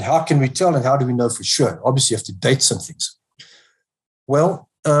 And how can we tell and how do we know for sure? Obviously, you have to date some things. Well,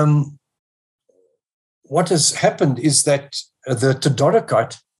 what has happened is that the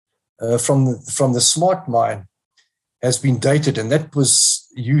todorokite from the Smart mine has been dated, and that was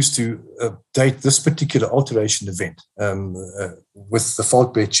used to date this particular alteration event with the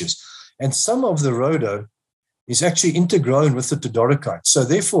fault breccias. And some of the rhodo is actually intergrown with the todorokite. So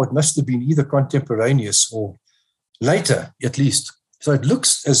therefore, it must have been either contemporaneous or later, at least. So it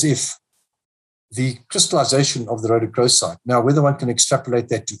looks as if the crystallization of the rhodochrosite, now whether one can extrapolate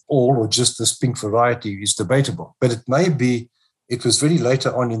that to all or just this pink variety is debatable, but it may be it was very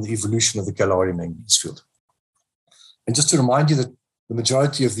later on in the evolution of the Kalahari Manganese Field. And just to remind you that the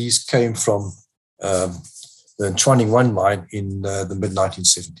majority of these came from the Nchwaning-1 mine in the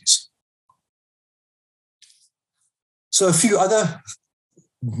mid-1970s. So a few other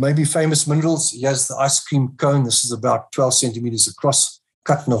maybe famous minerals. Here's the ice cream cone. This is about 12 centimeters across,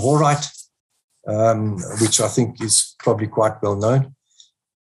 cut nahorite, which I think is probably quite well known.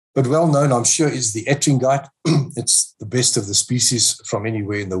 But well known, I'm sure, is the ettringite. It's the best of the species from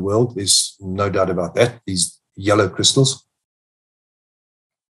anywhere in the world. There's no doubt about that. These yellow crystals.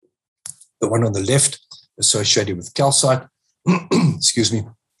 The one on the left associated with calcite, excuse me,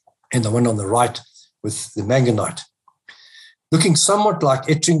 and the one on the right with the manganite. Looking somewhat like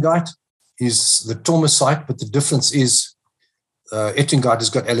ettringite is the tormosite, but the difference is ettringite has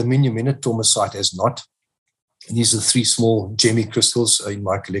got aluminium in it, tormosite has not. And these are three small gemmy crystals in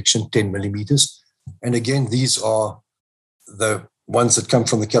my collection, 10 millimeters. And again, these are the ones that come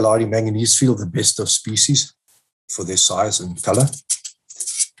from the Kalahari Manganese Field, the best of species for their size and color.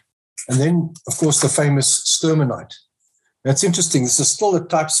 And then, of course, the famous sturmonite. That's interesting. This is still a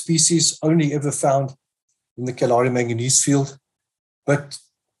type species only ever found in the Kalahari Manganese Field, but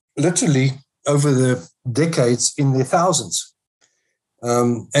literally over the decades in their thousands.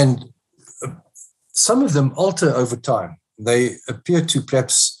 And some of them alter over time. They appear to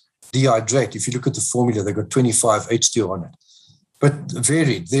perhaps dehydrate. If you look at the formula, they've got 25 H2O on it. But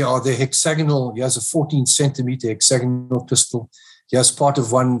varied. They are the hexagonal. He has a 14 centimeter hexagonal crystal. He has part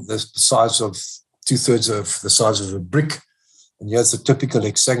of one the size of 2/3 of the size of a brick. And he has the typical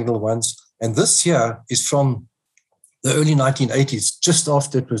hexagonal ones. And this here is from the early 1980s, just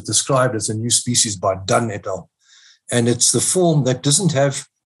after it was described as a new species by Dunn et al. And it's the form that doesn't have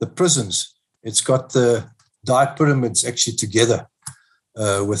the prisms. It's got the dipyramids actually together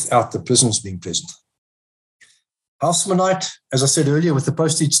without the prisms being present. Haussmannite, as I said earlier, with the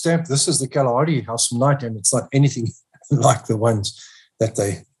postage stamp, this is the Kalahari Haussmannite, and it's not anything like the ones that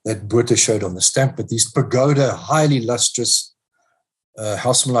Botha showed on the stamp, but these pagoda, highly lustrous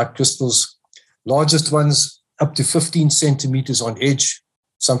Haussmannite crystals, largest ones up to 15 centimeters on edge,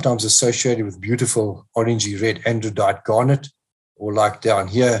 sometimes associated with beautiful orangey red androdite garnet, or like down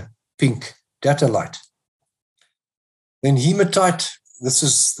here, pink datalite. Then hematite. This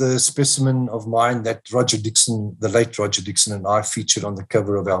is the specimen of mine that Roger Dixon, the late Roger Dixon, and I featured on the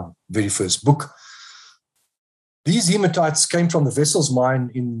cover of our very first book. These hematites came from the Wessels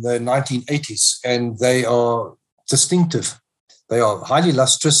mine in the 1980s, and they are distinctive. They are highly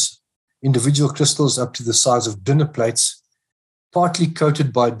lustrous, individual crystals up to the size of dinner plates, partly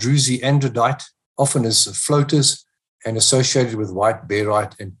coated by druzy androdite, often as floaters, and associated with white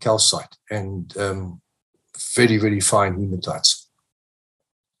barite and calcite, and very, very fine hematites.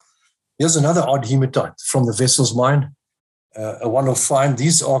 Here's another odd hematite from the Wessels mine, a one-off find.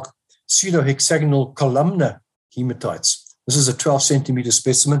 These are pseudo-hexagonal columnar hematites. This is a 12 centimeter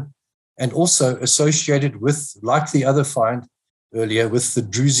specimen, and also associated with, like the other find earlier, with the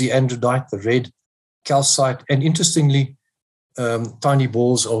druzy androdite, the red calcite, and interestingly, tiny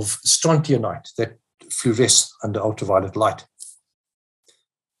balls of strontianite that fluoresce under ultraviolet light.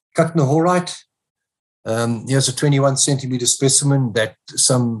 Kutnohorite. Here's a 21 centimeter specimen that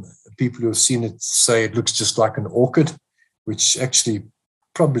some people who have seen it say it looks just like an orchid, which actually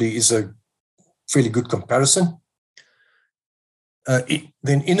probably is a fairly good comparison.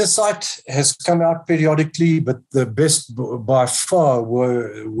 Then innersite has come out periodically, but the best by far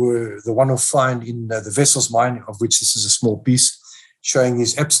were the one of find in the Wessels mine, of which this is a small piece, showing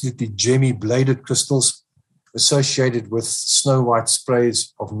these absolutely gemmy bladed crystals associated with snow white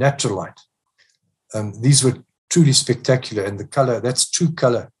sprays of natrolite. These were truly spectacular, and the color, that's true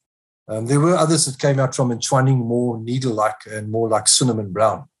color. There were others that came out from Nchwaning, more needle-like and more like cinnamon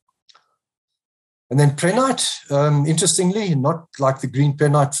brown. And then prehnite, interestingly, not like the green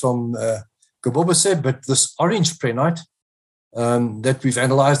prehnite from Gobobose, but this orange prehnite that we've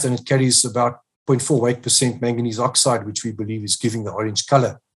analyzed, and it carries about 0.48% manganese oxide, which we believe is giving the orange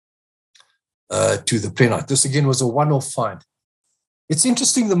color to the prehnite. This again was a one-off find. It's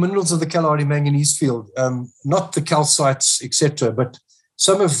interesting, the minerals of the Kalahari Manganese Field, not the calcites, etc., but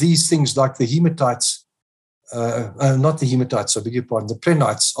some of these things like the hematites, not the hematites, I beg your pardon, the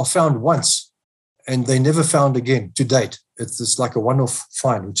prehnites are found once and they never found again to date. It's like a one-off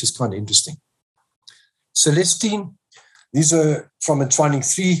find, which is kind of interesting. Celestine, these are from Nchwaning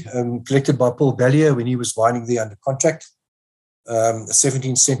 3, collected by Paul Ballier when he was mining there under contract, a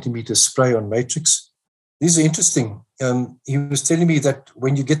 17 centimeter spray on matrix. These are interesting. He was telling me that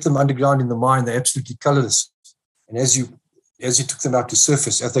when you get them underground in the mine, they're absolutely colorless. And as you took them out to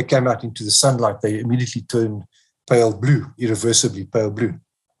surface, as they came out into the sunlight, they immediately turned pale blue, irreversibly pale blue.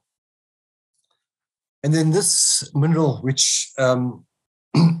 And then this mineral, which has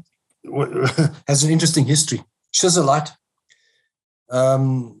an interesting history, schizolite,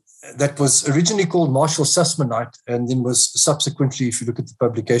 that was originally called Marshall Sussmanite, and then was subsequently, if you look at the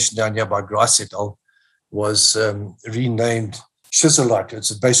publication down here by Grice et al., was renamed schizolite.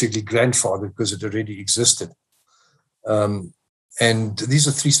 It's basically grandfather because it already existed. And these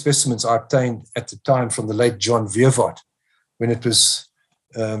are 3 specimens I obtained at the time from the late John Weerwart, when it was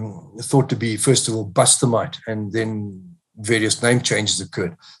thought to be, first of all, bustamite, and then various name changes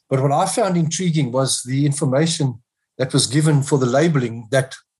occurred. But what I found intriguing was the information that was given for the labeling,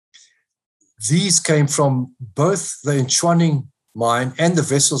 that these came from both the Nchwaning mine and the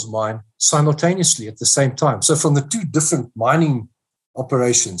Wessels mine simultaneously at the same time. So from the 2 different mining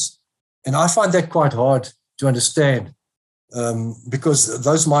operations. And I find that quite hard to understand because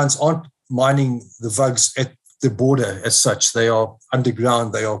those mines aren't mining the vugs at the border as such. They are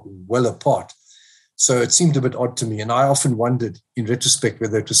underground, they are well apart. So it seemed a bit odd to me. And I often wondered in retrospect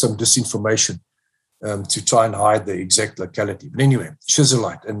whether it was some disinformation to try and hide the exact locality. But anyway,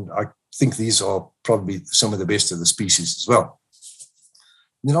 schizolite, and I think these are probably some of the best of the species as well.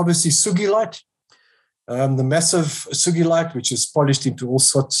 And then obviously sugilite, the massive sugilite, which is polished into all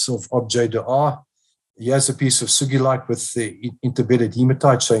sorts of objets d'art, Here's a piece of sugilite with the interbedded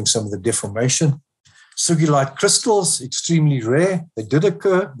hematite showing some of the deformation. Sugilite crystals, extremely rare. They did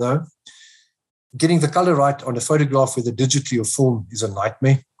occur, though. Getting the color right on a photograph, whether digitally or film, is a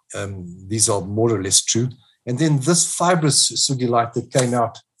nightmare. These are more or less true. And then this fibrous sugilite that came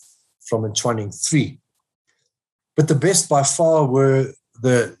out from Nchwaning 3. But the best by far were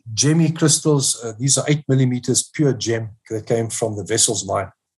the gemmy crystals. These are 8 millimeters pure gem that came from the Wessels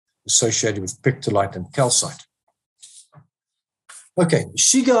mine, associated with pectolite and calcite. Okay,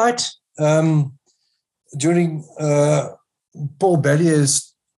 shigaite. During Paul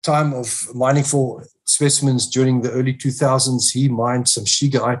Ballier's time of mining for specimens during the early 2000s, he mined some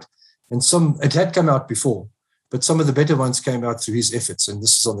shigaite, and it had come out before, but some of the better ones came out through his efforts. And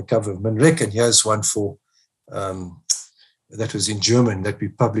this is on the cover of Minrek, and here's one for that was in German that we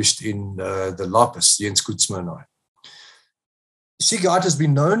published in the Lapis, Jens Gutzmann. Shigaite has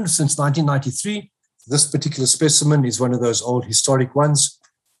been known since 1993. This particular specimen is one of those old historic ones.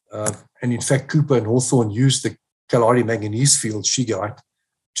 And in fact, Cooper and Hawthorne used the Kalahari Manganese Field shigaite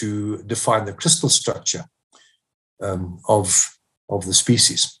to define the crystal structure of the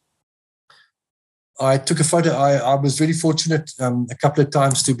species. I took a photo. I was very fortunate a couple of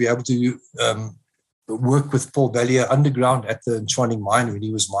times to be able to work with Paul Ballier underground at the Nchwaning mine when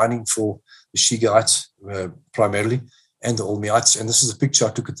he was mining for the shigaites primarily, and the olmiites. And this is a picture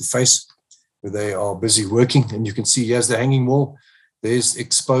I took at the face where they are busy working. And you can see here's the hanging wall. There's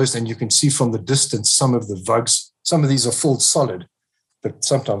exposed, and you can see from the distance some of the vugs. Some of these are full solid, but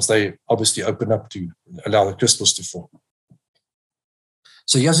sometimes they obviously open up to allow the crystals to form.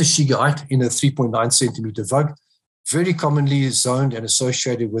 So here's a shigaite in a 3.9 centimeter vug, very commonly zoned and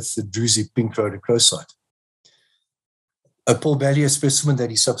associated with the druzy pink rhodochrosite. A Paul Ballier specimen that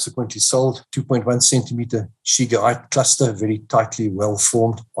he subsequently sold, 2.1 centimeter shigaite cluster, very tightly well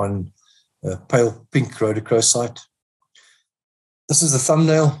formed on pale pink rhodochrosite. This is the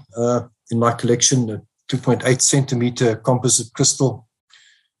thumbnail in my collection, a 2.8 centimeter composite crystal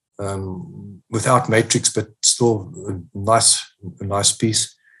without matrix, but still a nice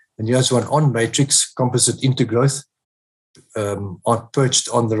piece. And here's one on matrix, composite intergrowth, perched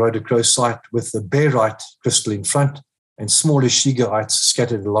on the rhodochrosite with the barite crystal in front and smaller shigaites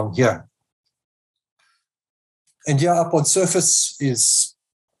scattered along here. And here up on surface is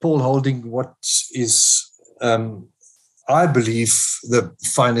Paul holding what is, I believe, the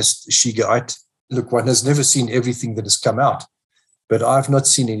finest shigaite. Look, one has never seen everything that has come out, but I've not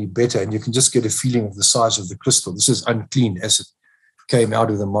seen any better. And you can just get a feeling of the size of the crystal. This is unclean as it came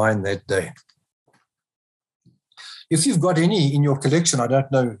out of the mine that day. If you've got any in your collection, I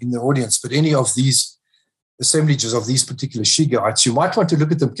don't know in the audience, but any of these assemblages of these particular shigaites, you might want to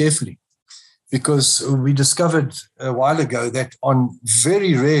look at them carefully, because we discovered a while ago that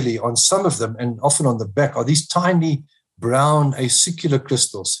very rarely on some of them, and often on the back, are these tiny brown acicular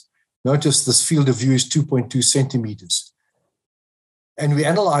crystals. Notice this field of view is 2.2 centimeters. And we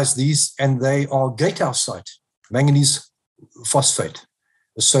analyzed these, and they are gatehousite, manganese phosphate,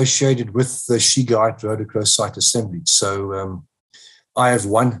 associated with the shigaite rhodochrosite assemblage. So I have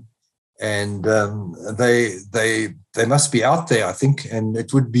one, and they must be out there, I think, and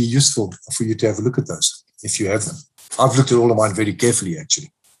it would be useful for you to have a look at those if you have them. I've looked at all of mine very carefully,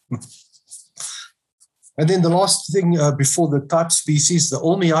 actually. And then the last thing before the type species, the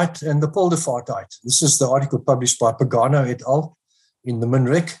olmiite and the poldervaartite. This is the article published by Pagano et al. In the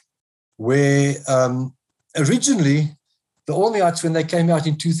Minrek, where originally the olmiites, when they came out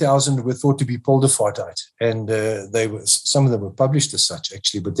in 2000, were thought to be poldervaartite, and some of them were published as such,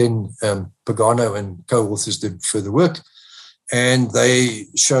 actually. But then Pagano and co-authors did further work, and they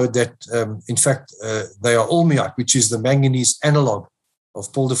showed that, in fact, they are olmiite, which is the manganese analog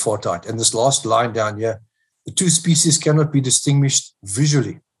of poldervaartite. And this last line down here, the two species cannot be distinguished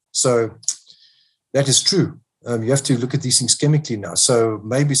visually. So that is true. You have to look at these things chemically now. So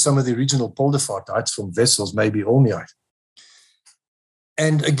maybe some of the original poldervaartites from Wessels may be olmiite.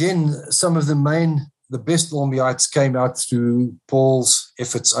 And again, some of the best olmiites came out through Paul's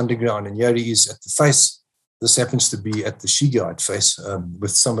efforts underground. And here he is at the face. This happens to be at the shigaite face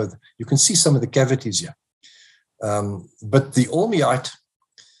with you can see some of the cavities here. But the olmiite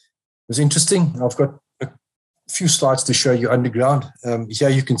was interesting. I've got a few slides to show you underground. Here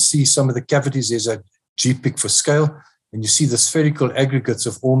you can see some of the cavities. There's a G-pick for scale, and you see the spherical aggregates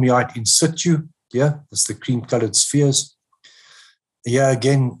of olmiite in situ. Yeah, that's the cream-colored spheres. Here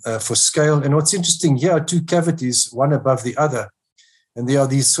again for scale. And what's interesting, here are two cavities, one above the other, and there are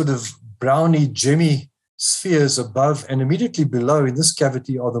these sort of browny, gemmy spheres above, and immediately below in this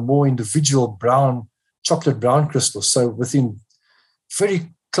cavity are the more individual brown, chocolate brown crystals. So within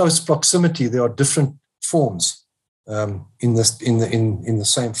very close proximity, there are different forms in the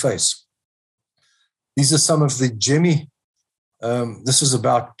same face. These are some of the gemmy. This is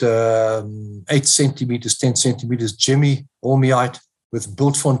about 8 centimeters, 10 centimeters gemmy olmite with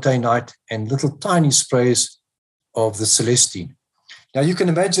bultfonteинite and little tiny sprays of the celestine. Now you can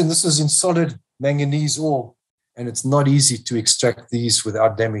imagine this is in solid manganese ore, and it's not easy to extract these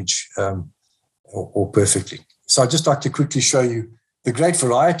without damage or perfectly. So I'd just like to quickly show you the great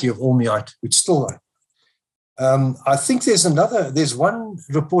variety of olmite, which still, I think there's one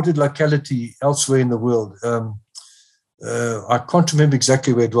reported locality elsewhere in the world. I can't remember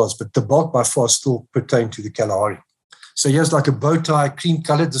exactly where it was, but the bulk by far still pertain to the Kalahari. So here's like a bow tie, cream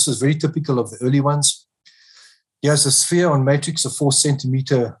colored. This is very typical of the early ones. Here's a sphere on matrix, a 4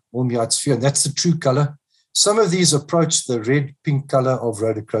 centimeter olmite sphere, and that's the true color. Some of these approach the red-pink color of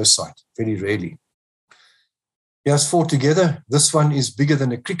rhodochrosite, very rarely. Here's 4 together. This one is bigger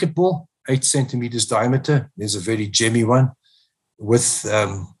than a cricket ball, 8 centimeters diameter. There's a very gemmy one with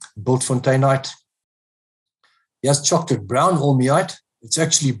bultfonteинite. Here's chocolate brown olmite. It's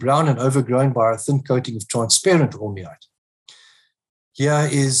actually brown and overgrown by a thin coating of transparent olmite. Here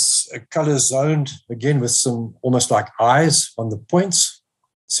is a color zoned, again, with some almost like eyes on the points,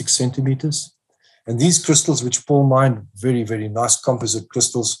 6 centimeters. And these crystals, which Paul mined, very, very nice composite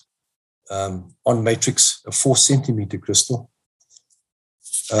crystals on matrix, a 4 centimeter crystal.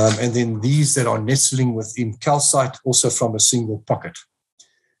 And then these that are nestling within calcite, also from a single pocket.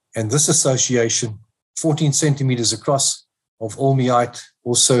 And this association, 14 centimeters across of olmite,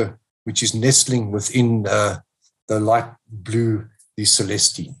 also, which is nestling within the light blue, the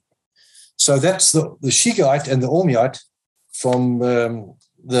celestine. So that's the schegeite and the olmite from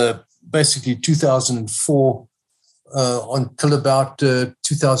the basically 2004 until about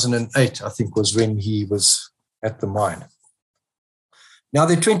 2008, I think, was when he was at the mine. Now,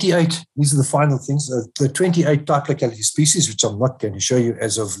 there are 28, these are the final things, the 28 type locality species, which I'm not going to show you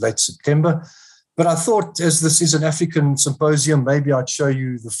as of late September. But I thought, as this is an African symposium, maybe I'd show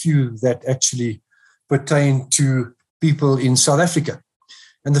you the few that actually pertain to people in South Africa.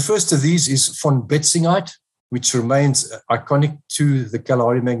 And the first of these is von Betzingite, which remains iconic to the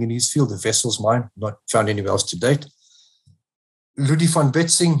Kalahari Manganese Field, the Wessels mine, not found anywhere else to date. Ludwig van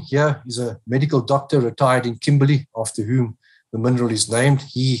Betzing here is a medical doctor retired in Kimberley, after whom the mineral is named.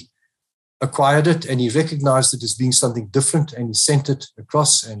 He acquired it and he recognized it as being something different, and he sent it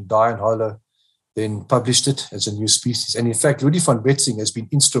across, and Dye and Harlow then published it as a new species. And in fact, Ludwig van Betzing has been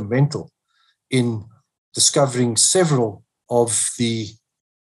instrumental in discovering several of the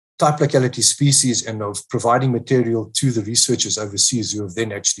type locality species and of providing material to the researchers overseas who have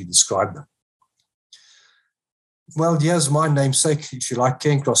then actually described them. Well, here's my namesake, if you like,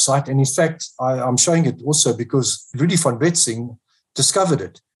 Cairncross site. And in fact, I'm showing it also because Ludwig van Betzing discovered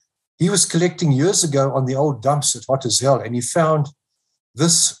it. He was collecting years ago on the old dumps at Hotazel, and he found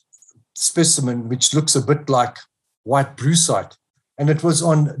this specimen, which looks a bit like white brucite. And it was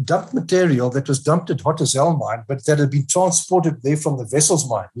on dumped material that was dumped at Hotazel mine, but that had been transported there from the Wessels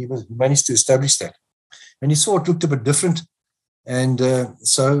mine. He managed to establish that. And he saw it looked a bit different. And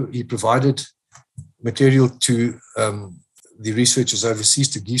so he provided material to the researchers overseas,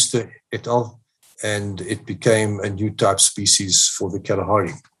 to Giester et al., and it became a new type species for the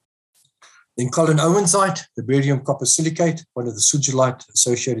Kalahari. Then Colin Owensite, the barium copper silicate, one of the sugilite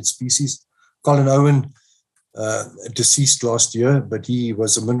associated species. Colin Owen, deceased last year, but he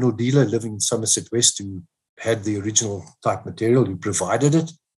was a mineral dealer living in Somerset West who had the original type material, who provided it.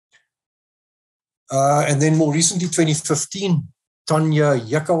 And then more recently, 2015, Tanya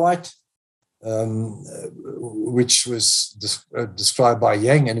Yakawite, which was described by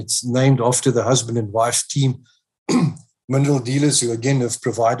Yang, and it's named after the husband and wife team, mineral dealers who again have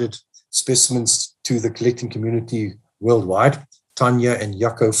provided specimens to the collecting community worldwide, Tanya and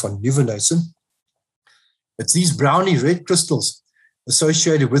Jaco van Nieuwenhuizen. It's these browny red crystals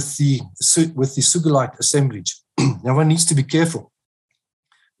associated with the sugilite assemblage. Now one needs to be careful.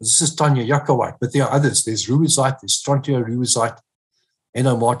 This is Tanya Yakawite, but there are others. There's ruizite, there's strontiaruizite,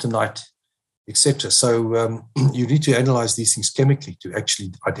 enomartinite, etc. So you need to analyze these things chemically to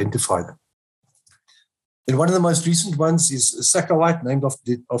actually identify them. And one of the most recent ones is Sakowite, named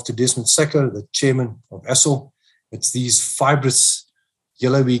after Desmond Sacco, the chairman of ASOL. It's these fibrous,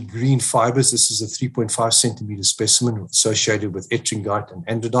 yellowy green fibers. This is a 3.5 centimeter specimen associated with ettringite and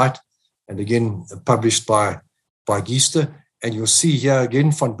andradite, and again published by Giester. And you'll see here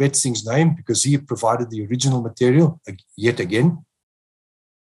again van Betzing's name, because he provided the original material yet again.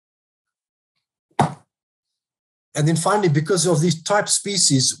 And then finally, because of these type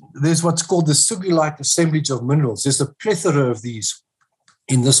species, there's what's called the sugilite assemblage of minerals. There's a plethora of these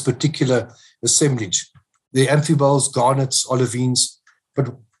in this particular assemblage. The amphiboles, garnets, olivines.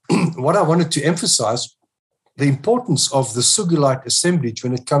 But what I wanted to emphasize, the importance of the sugilite assemblage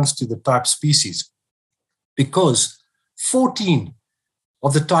when it comes to the type species, because 14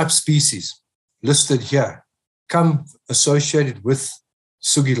 of the type species listed here come associated with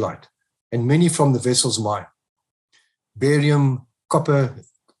sugilite, and many from the Wessels mine. Barium, copper,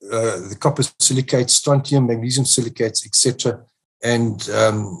 the copper silicates, strontium, magnesium silicates, etc., and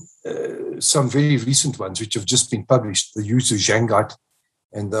some very recent ones which have just been published, the usuzhangite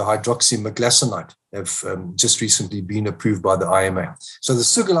and the hydroxymaglacinite have just recently been approved by the IMA. So the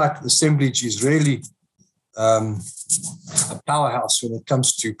sugilite assemblage is really a powerhouse when it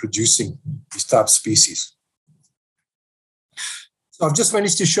comes to producing these type species. So I've just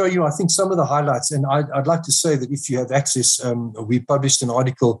managed to show you, I think, some of the highlights, and I'd like to say that if you have access, we published an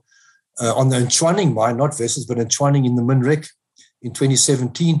article on the Nchwaning mine, not Wessels, but Nchwaning in the MinRec in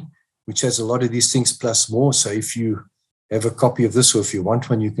 2017, which has a lot of these things plus more. So if you have a copy of this, or if you want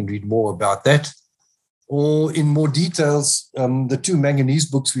one, you can read more about that. Or in more details, the two manganese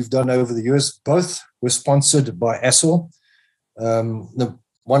books we've done over the years, both were sponsored by ASOR. The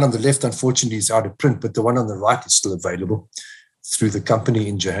one on the left, unfortunately, is out of print, but the one on the right is still available through the company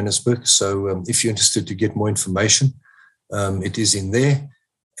in Johannesburg. So if you're interested to get more information, it is in there.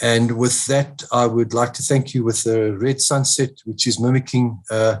 And with that, I would like to thank you with the red sunset, which is mimicking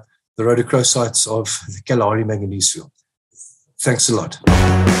the rhodochrosites of the Kalahari Manganese Field. Thanks a lot.